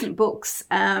our recent books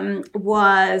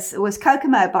was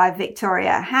Kokomo by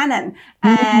Victoria Hannon,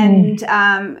 and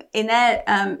in there,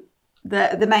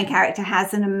 the main character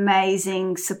has an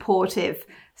amazing, supportive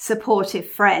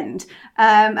friend,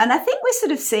 and I think we're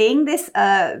sort of seeing this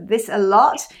a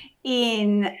lot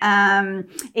in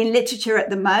literature at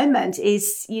the moment,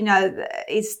 is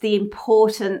the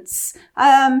importance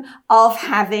of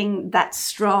having that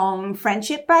strong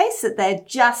friendship base, that they're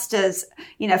just as,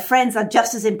 you know, friends are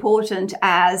just as important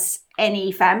as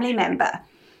any family member.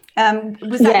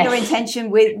 Was that your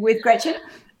intention with Gretchen?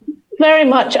 Very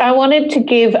much. I wanted to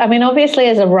give, I mean, obviously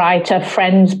as a writer,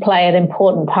 friends play an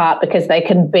important part, because they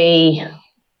can be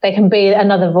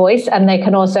another voice, and they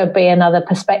can also be another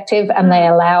perspective, and they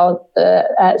allow the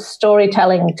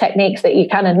storytelling techniques that you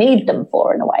kind of need them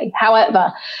for, in a way.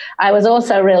 However, I was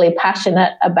also really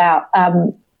passionate about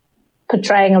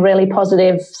portraying a really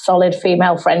positive, solid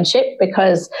female friendship,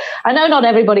 because I know not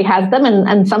everybody has them,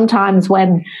 and sometimes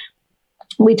when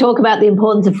we talk about the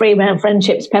importance of female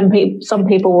friendships, some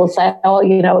people will say, oh,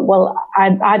 you know, well,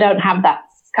 I don't have that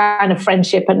kind of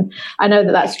friendship, and I know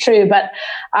that that's true, but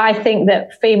I think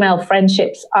that female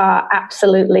friendships are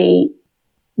absolutely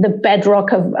the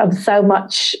bedrock of so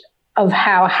much of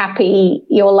how happy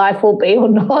your life will be or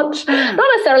not. Not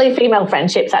necessarily female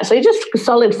friendships, actually, just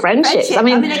solid friendships. I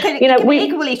mean we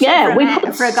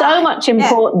put so much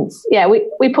importance. Yeah,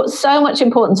 we put so much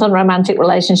importance on romantic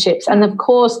relationships, and of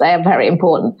course they are very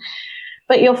important.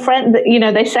 But your friend,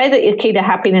 they say that your key to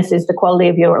happiness is the quality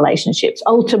of your relationships,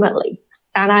 ultimately.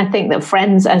 And I think that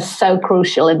friends are so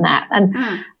crucial in that. And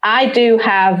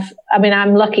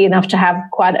I'm lucky enough to have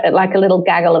quite a little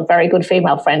gaggle of very good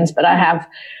female friends, but I have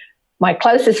my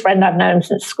closest friend I've known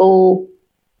since school.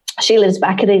 She lives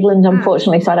back in England,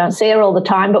 unfortunately, so I don't see her all the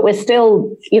time, but we're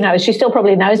still, she still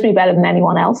probably knows me better than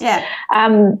anyone else. Yeah.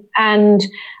 And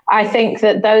I think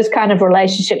that those kind of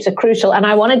relationships are crucial. And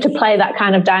I wanted to play that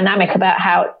kind of dynamic about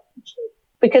how,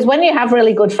 because when you have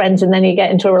really good friends and then you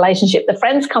get into a relationship, the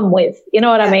friends come with, you know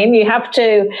what I mean? You have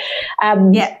to,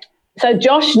 So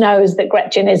Josh knows that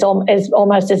Gretchen is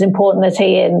almost as important as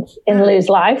he is in Lou's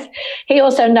life. He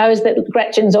also knows that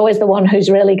Gretchen's always the one who's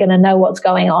really going to know what's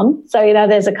going on. So,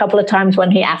 there's a couple of times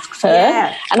when he asks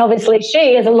her, and obviously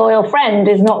she, as a loyal friend,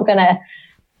 is not going to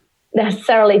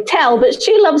necessarily tell, but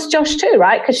she loves Josh too,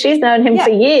 right? Because she's known him for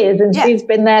years and she's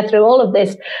been there through all of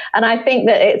this. And I think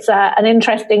that it's an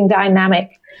interesting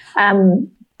dynamic.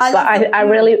 I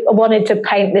really wanted to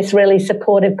paint this really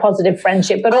supportive, positive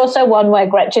friendship, but also one where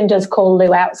Gretchen does call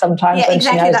Lou out sometimes. Yeah, when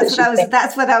exactly. She knows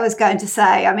That's what I was going to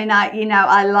say. I mean,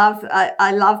 I love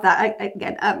that.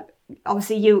 Again,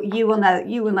 obviously you will know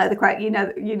the quote,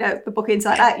 the book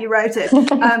inside out, you wrote it.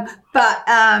 But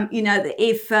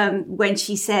if when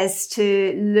she says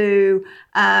to Lou,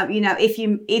 if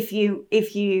you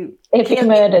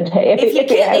murdered her,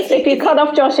 if you cut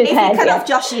off Josh's head, off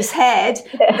Josh's head,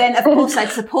 then of course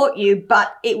I'd support you,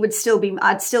 but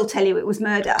I'd still tell you it was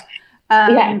murder.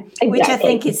 Exactly. Which I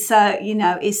think is so,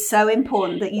 is so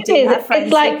important, that you do have friends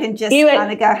who can just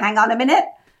kind of go, hang on a minute.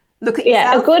 Look at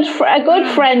yourself. A good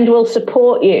friend will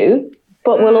support you,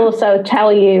 but will also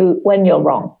tell you when you're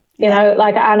wrong.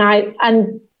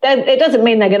 And it doesn't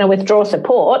mean they're going to withdraw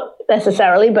support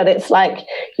necessarily, but it's like,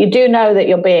 you do know that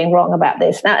you're being wrong about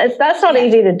this. Now, that's not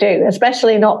easy to do,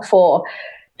 especially not for,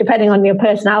 depending on your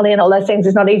personality and all those things,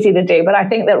 it's not easy to do. But I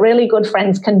think that really good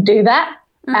friends can do that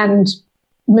and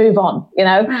move on,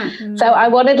 So I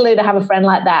wanted Lou to have a friend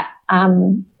like that.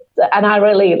 And I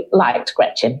really liked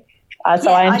Gretchen.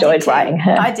 So I enjoyed writing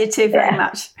her. I did too, very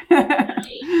much.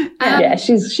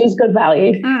 She's good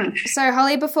value. So,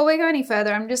 Holly, before we go any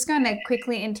further, I'm just going to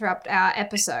quickly interrupt our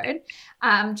episode.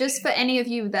 Just for any of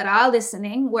you that are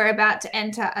listening, we're about to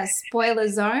enter a spoiler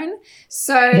zone.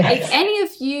 So if any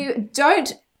of you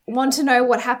don't want to know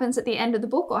what happens at the end of the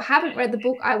book or haven't read the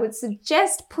book, I would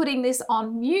suggest putting this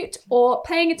on mute or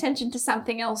paying attention to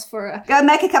something else for a go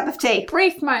make a cup of tea,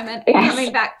 brief moment, and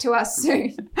coming back to us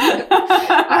soon. All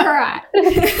right.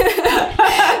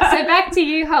 So back to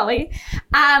you, Holly.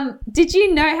 Did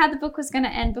you know how the book was going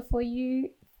to end before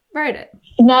you wrote it?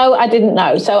 No, I didn't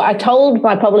know. So I told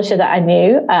my publisher that I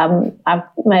knew. I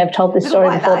may have told this story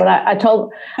before, but I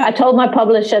told my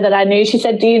publisher that I knew. She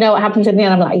said, "Do you know what happens in the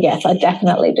end?" I'm like, "Yes, I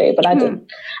definitely do," but I didn't.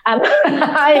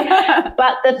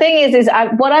 But the thing is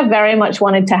what I very much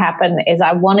wanted to happen is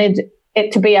I wanted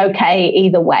it to be okay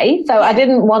either way. So I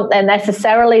didn't want there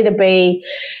necessarily to be.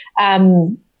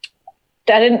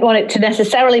 I didn't want it to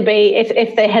necessarily be,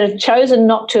 if they had chosen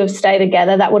not to have stayed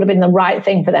together, that would have been the right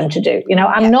thing for them to do.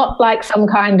 I'm not like some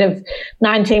kind of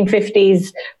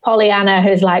 1950s Pollyanna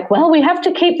who's like, well, we have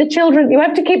to keep the children, you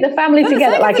have to keep the family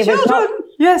together. Like if it's not,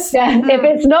 if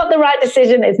it's not the right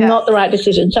decision, it's not the right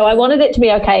decision. So I wanted it to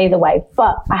be okay either way.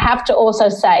 But I have to also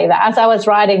say that as I was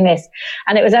writing this,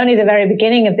 and it was only the very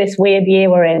beginning of this weird year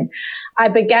we're in, I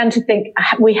began to think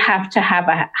we have to have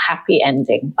a happy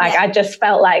ending. I just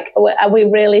felt like we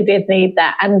really did need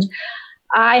that. And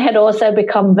I had also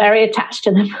become very attached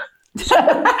to them. So I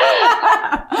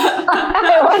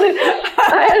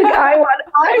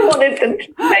wanted them to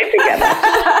stay together.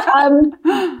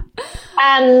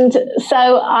 And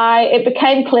so it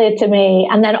became clear to me.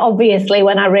 And then obviously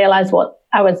when I realized how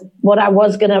I was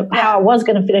going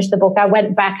to finish the book, I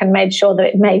went back and made sure that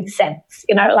it made sense,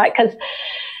 because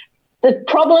the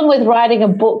problem with writing a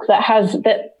book a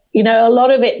lot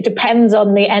of it depends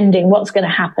on the ending, what's going to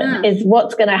happen, is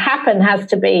what's going to happen has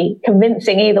to be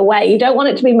convincing either way. You don't want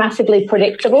it to be massively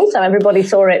predictable, so everybody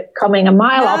saw it coming a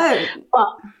mile off,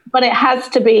 but it has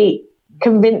to be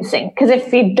convincing, because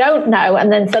if you don't know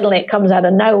and then suddenly it comes out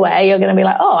of nowhere, you're going to be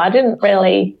like, oh, I didn't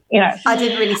really see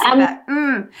that.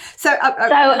 So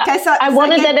I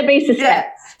wanted there to be suspense.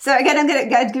 So again, I'm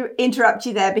going to interrupt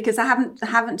you there because I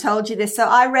haven't told you this. So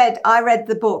I read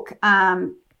the book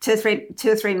 2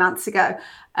 or 3 months ago.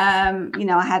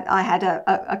 I had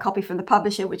a copy from the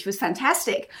publisher, which was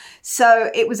fantastic.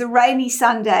 So it was a rainy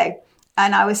Sunday,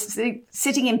 and I was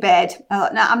sitting in bed. I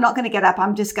thought, no, I'm not going to get up.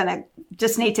 I'm just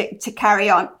need to carry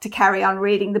on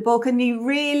reading the book. And you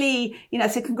really,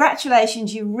 so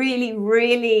congratulations. You really,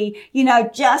 really,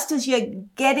 just as you're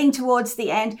getting towards the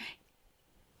end,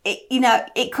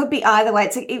 it could be either way.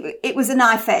 It was a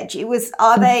knife edge. It was,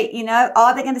 are they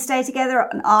going to stay together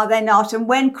and are they not? And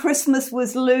when Christmas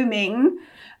was looming,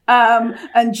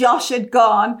 and Josh had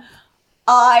gone,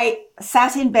 I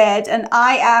sat in bed, and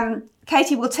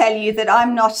Katie will tell you that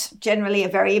I'm not generally a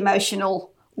very emotional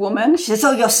woman. She says,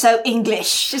 "Oh, you're so English."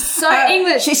 She's so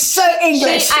English. She's so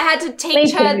English. I had to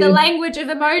teach her the language of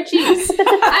emojis.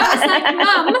 I was like,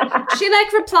 Mum, she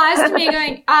replies to me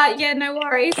going, yeah, no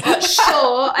worries,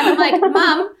 sure. And I'm like,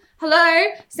 Mum, hello,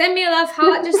 send me a love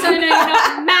heart just so I know you're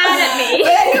not mad at me.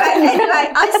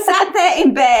 Anyway, I sat there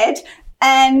in bed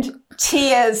and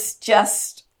tears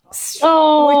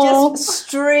were just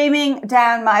streaming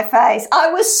down my face.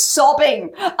 I was sobbing.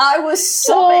 So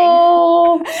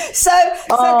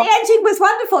the ending was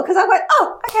wonderful because I went,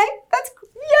 oh, okay, that's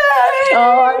yay.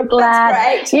 Oh, I'm glad.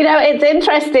 That's great. It's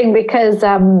interesting because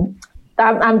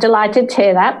I'm delighted to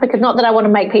hear that, because not that I want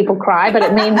to make people cry, but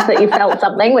it means that you felt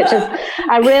something, which is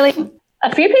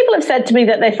a few people have said to me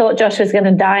that they thought Josh was going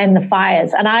to die in the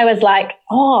fires, and I was like,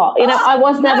 I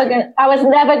was never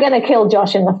going to kill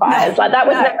Josh in the fires. That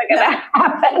was never going to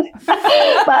happen.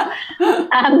 But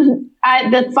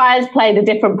the fires played a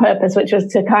different purpose, which was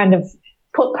to kind of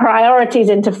put priorities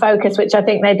into focus, which I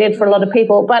think they did for a lot of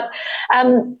people. But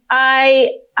I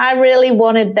really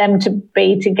wanted them to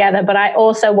be together, but I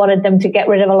also wanted them to get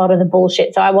rid of a lot of the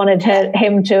bullshit. So I wanted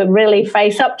him to really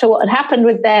face up to what had happened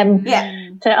with them. Yeah.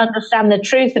 To understand the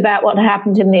truth about what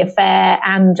happened in the affair,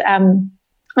 and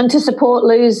to support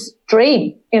Lou's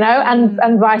dream,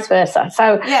 and vice versa.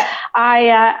 So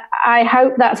I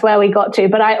hope that's where we got to.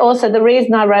 But the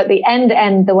reason I wrote the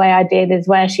end the way I did is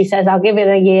where she says, I'll give it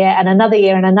a year and another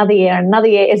year and another year and another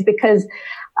year, is because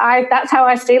that's how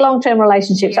I see long-term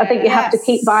relationships. I think you have to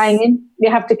keep buying in.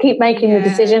 You have to keep making the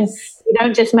decision. You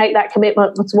don't just make that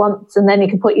commitment once and then you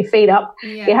can put your feet up.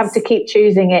 Yes. You have to keep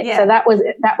choosing it. Yeah. So that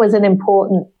was an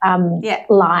important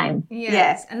line.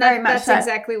 Yes. And that's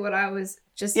exactly what I was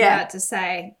just about to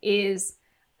say, is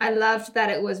I loved that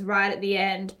it was right at the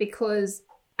end, because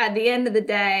at the end of the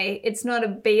day, it's not a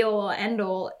be all or end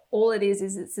all. All it is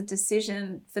it's a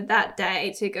decision for that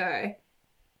day to go,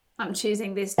 I'm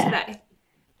choosing this today.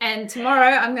 And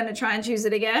tomorrow I'm going to try and choose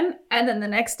it again. And then the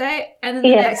next day, and then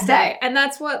the next day. And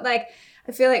that's what, I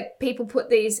feel like people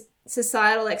put these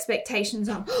societal expectations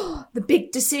on the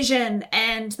big decision,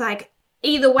 and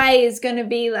either way is going to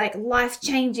be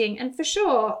life-changing. And for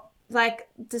sure,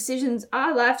 decisions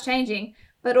are life-changing,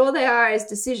 but all they are is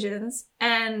decisions.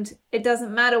 And it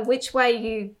doesn't matter which way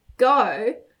you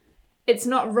go. It's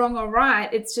not wrong or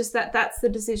right. It's just that's the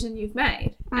decision you've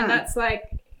made. And that's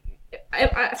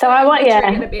I want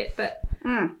a bit, but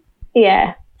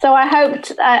So I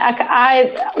hoped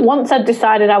I once I'd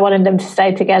decided I wanted them to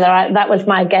stay together. That was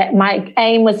my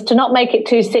aim, was to not make it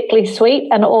too sickly sweet,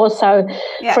 and also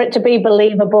for it to be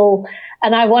believable.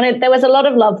 And there was a lot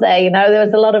of love there. There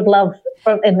was a lot of love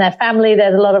in their family.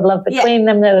 There's a lot of love between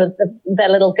them. There was their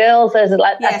little girls. There's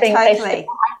I think totally.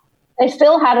 They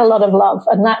still had a lot of love,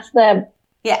 and that's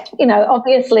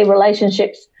obviously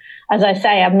relationships. As I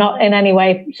say, I'm not in any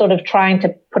way sort of trying to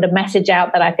put a message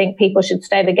out that I think people should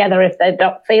stay together if they're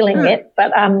not feeling it.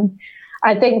 But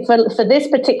I think for this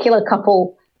particular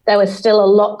couple, there was still a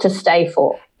lot to stay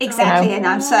for. Exactly, and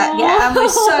and we're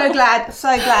so glad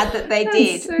that they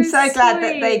did. So glad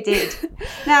that they did.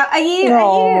 Now, are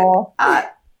you?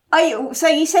 So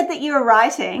you said that you were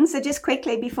writing. So just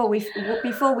quickly before we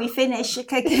finish,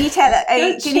 can you tell us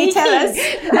a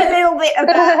little bit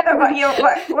about what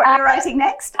you're writing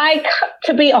next?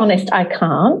 To be honest, I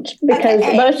can't, because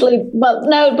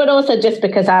but also just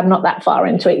because I'm not that far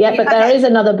into it yet. But there is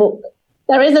another book.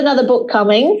 There is another book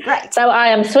coming. Right. So I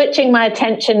am switching my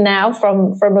attention now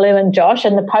from Lou and Josh,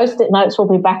 and the Post-it notes will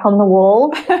be back on the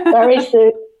wall very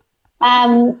soon.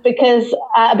 Because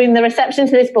the reception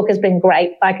to this book has been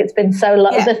great. It's been so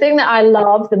the thing that I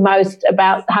love the most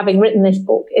about having written this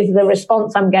book is the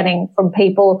response I'm getting from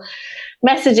people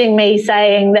messaging me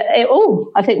saying that,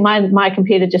 I think my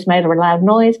computer just made a loud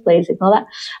noise. Please ignore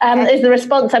that. Is the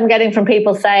response I'm getting from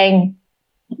people saying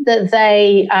that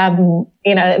they,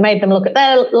 it made them look at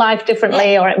their life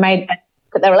differently, or it made them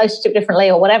look at their relationship differently,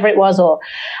 or whatever it was,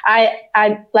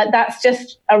 I like, that's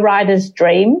just a writer's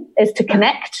dream, is to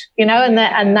connect, you know, and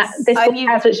that this book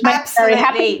has, which makes me very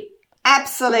happy.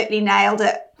 Absolutely nailed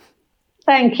it.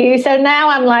 Thank you. So now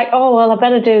I'm like, oh, well, I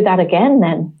better do that again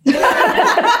then.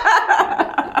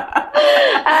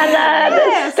 And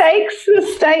the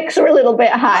stakes are a little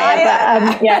bit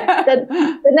higher. But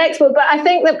the next book. But I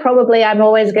think that probably I'm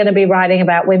always going to be writing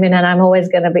about women, and I'm always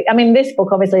going to be, I mean, this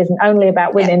book obviously isn't only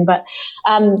about women, but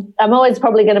I'm always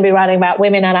probably going to be writing about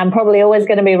women, and I'm probably always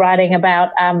going to be writing about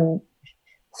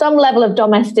some level of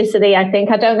domesticity, I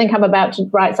think. I don't think I'm about to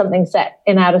write something set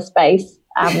in outer space.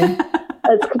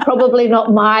 It's probably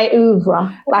not my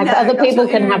oeuvre. Like, other people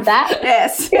can have that.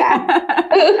 Yes. Yeah.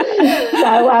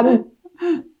 So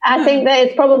I think that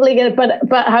it's probably going to,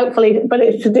 but hopefully, but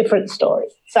it's a different story.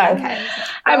 So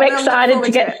I'm excited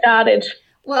to get started.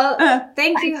 Well,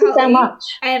 thank you, Holly, so much.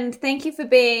 And thank you for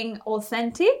being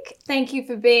authentic. Thank you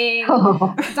for being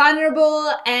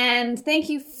vulnerable, and thank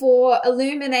you for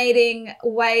illuminating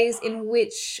ways in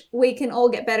which we can all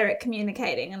get better at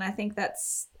communicating. And I think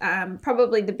that's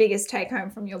probably the biggest take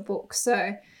home from your book.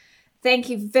 So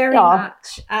thank you very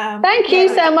much. Thank you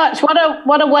so much. What a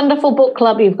wonderful book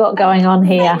club you've got going on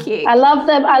here. Thank you. I love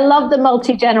the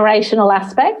multi-generational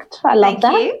aspect. I love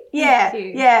that. You. Yeah,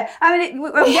 yeah. I mean,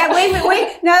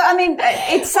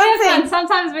 it's something.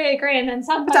 Sometimes we agree, and then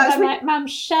sometimes I'm like, Mum,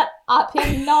 shut up. You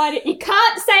have no idea. You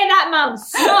can't say that, Mum.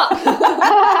 Stop.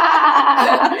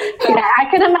 Yeah, I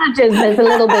can imagine there's a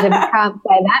little bit of you can't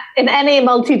say that. In any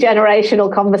multi-generational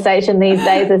conversation these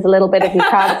days, there's a little bit of you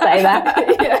can't say that.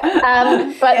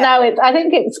 I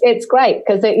think it's great,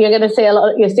 because you're going to see a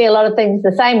lot of things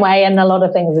the same way, and a lot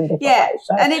of things in different ways.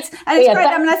 So, and it's great.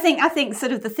 I mean, I think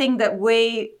sort of the thing that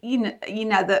we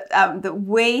that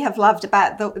we have loved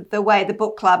about the way the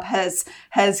book club has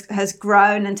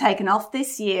grown and taken off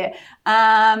this year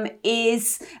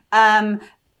is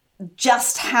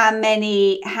just how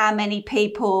many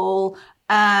people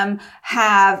are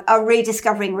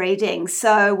rediscovering reading.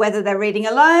 So whether they're reading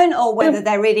alone, or whether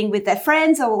they're reading with their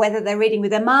friends, or whether they're reading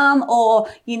with their mum, or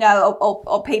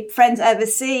friends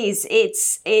overseas,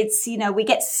 it's we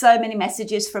get so many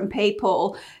messages from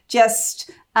people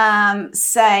just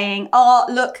saying, oh,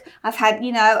 look, I've had,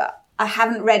 I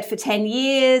haven't read for 10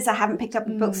 years. I haven't picked up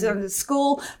books at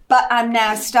school, but I'm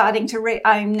now starting to read.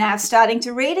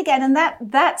 Again, and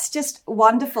that's just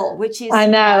wonderful. Which is, I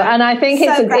know, and I think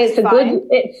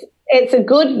it's a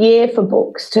good year for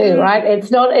books too, right? It's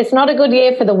not a good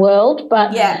year for the world,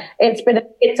 but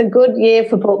it's a good year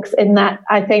for books in that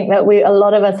I think that a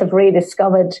lot of us have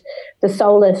rediscovered the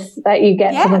solace that you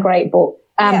get from a great book.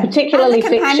 Particularly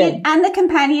fiction. And the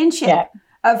companionship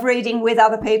of reading with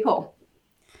other people.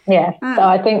 Yeah, so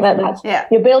I think that's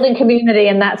you're building community,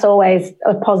 and that's always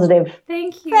a positive.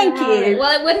 Thank you. Thank you.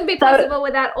 Well, it wouldn't be possible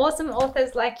without awesome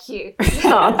authors like you.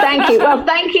 Oh, thank you. Well,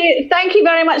 thank you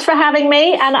very much for having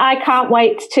me, and I can't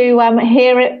wait to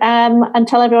hear it and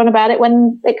tell everyone about it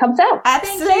when it comes out.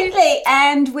 Absolutely,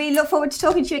 and we look forward to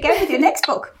talking to you again with your next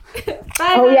book.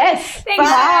 Bye. Oh, yes. Thanks. Bye.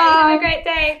 Have a great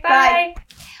day. Bye. Bye.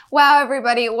 Wow,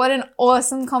 everybody, what an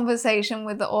awesome conversation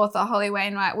with the author, Holly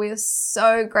Wainwright. We are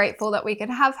so grateful that we could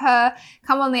have her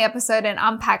come on the episode and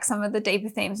unpack some of the deeper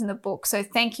themes in the book. So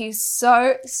thank you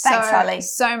so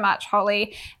much,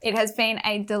 Holly. It has been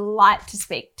a delight to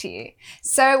speak to you.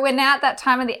 So we're now at that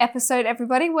time of the episode,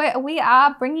 everybody, where we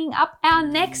are bringing up our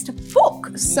next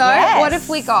book. So what have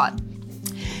we got?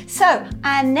 So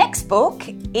our next book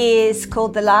is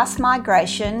called The Last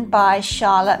Migration by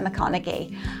Charlotte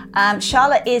McConaghy.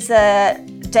 Charlotte is a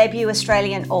debut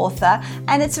Australian author,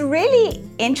 and it's a really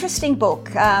interesting book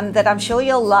that I'm sure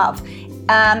you'll love.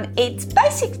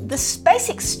 The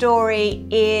basic story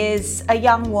is a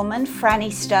young woman,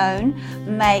 Franny Stone,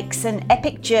 makes an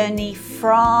epic journey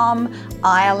from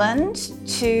Ireland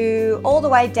all the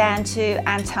way down to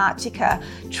Antarctica,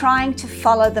 trying to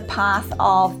follow the path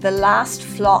of the last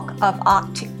flock of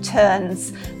Arctic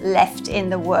terns left in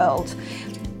the world.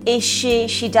 Is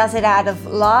she does it out of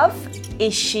love?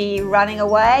 Is she running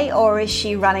away, or is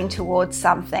she running towards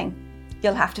something?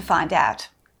 You'll have to find out.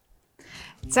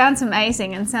 Sounds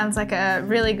amazing, and sounds like a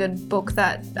really good book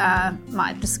that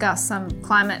might discuss some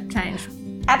climate change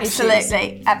issues.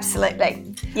 Absolutely.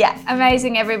 Yeah.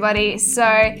 Amazing, everybody.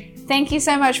 So thank you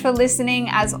so much for listening.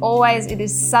 As always, it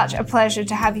is such a pleasure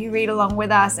to have you read along with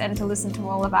us and to listen to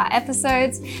all of our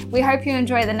episodes. We hope you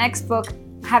enjoy the next book.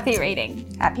 Happy reading.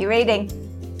 Happy reading.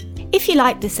 If you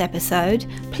liked this episode,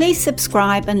 please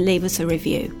subscribe and leave us a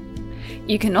review.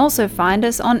 You can also find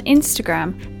us on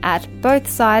Instagram at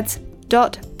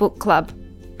bothsides.bookclub.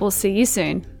 We'll see you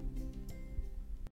soon.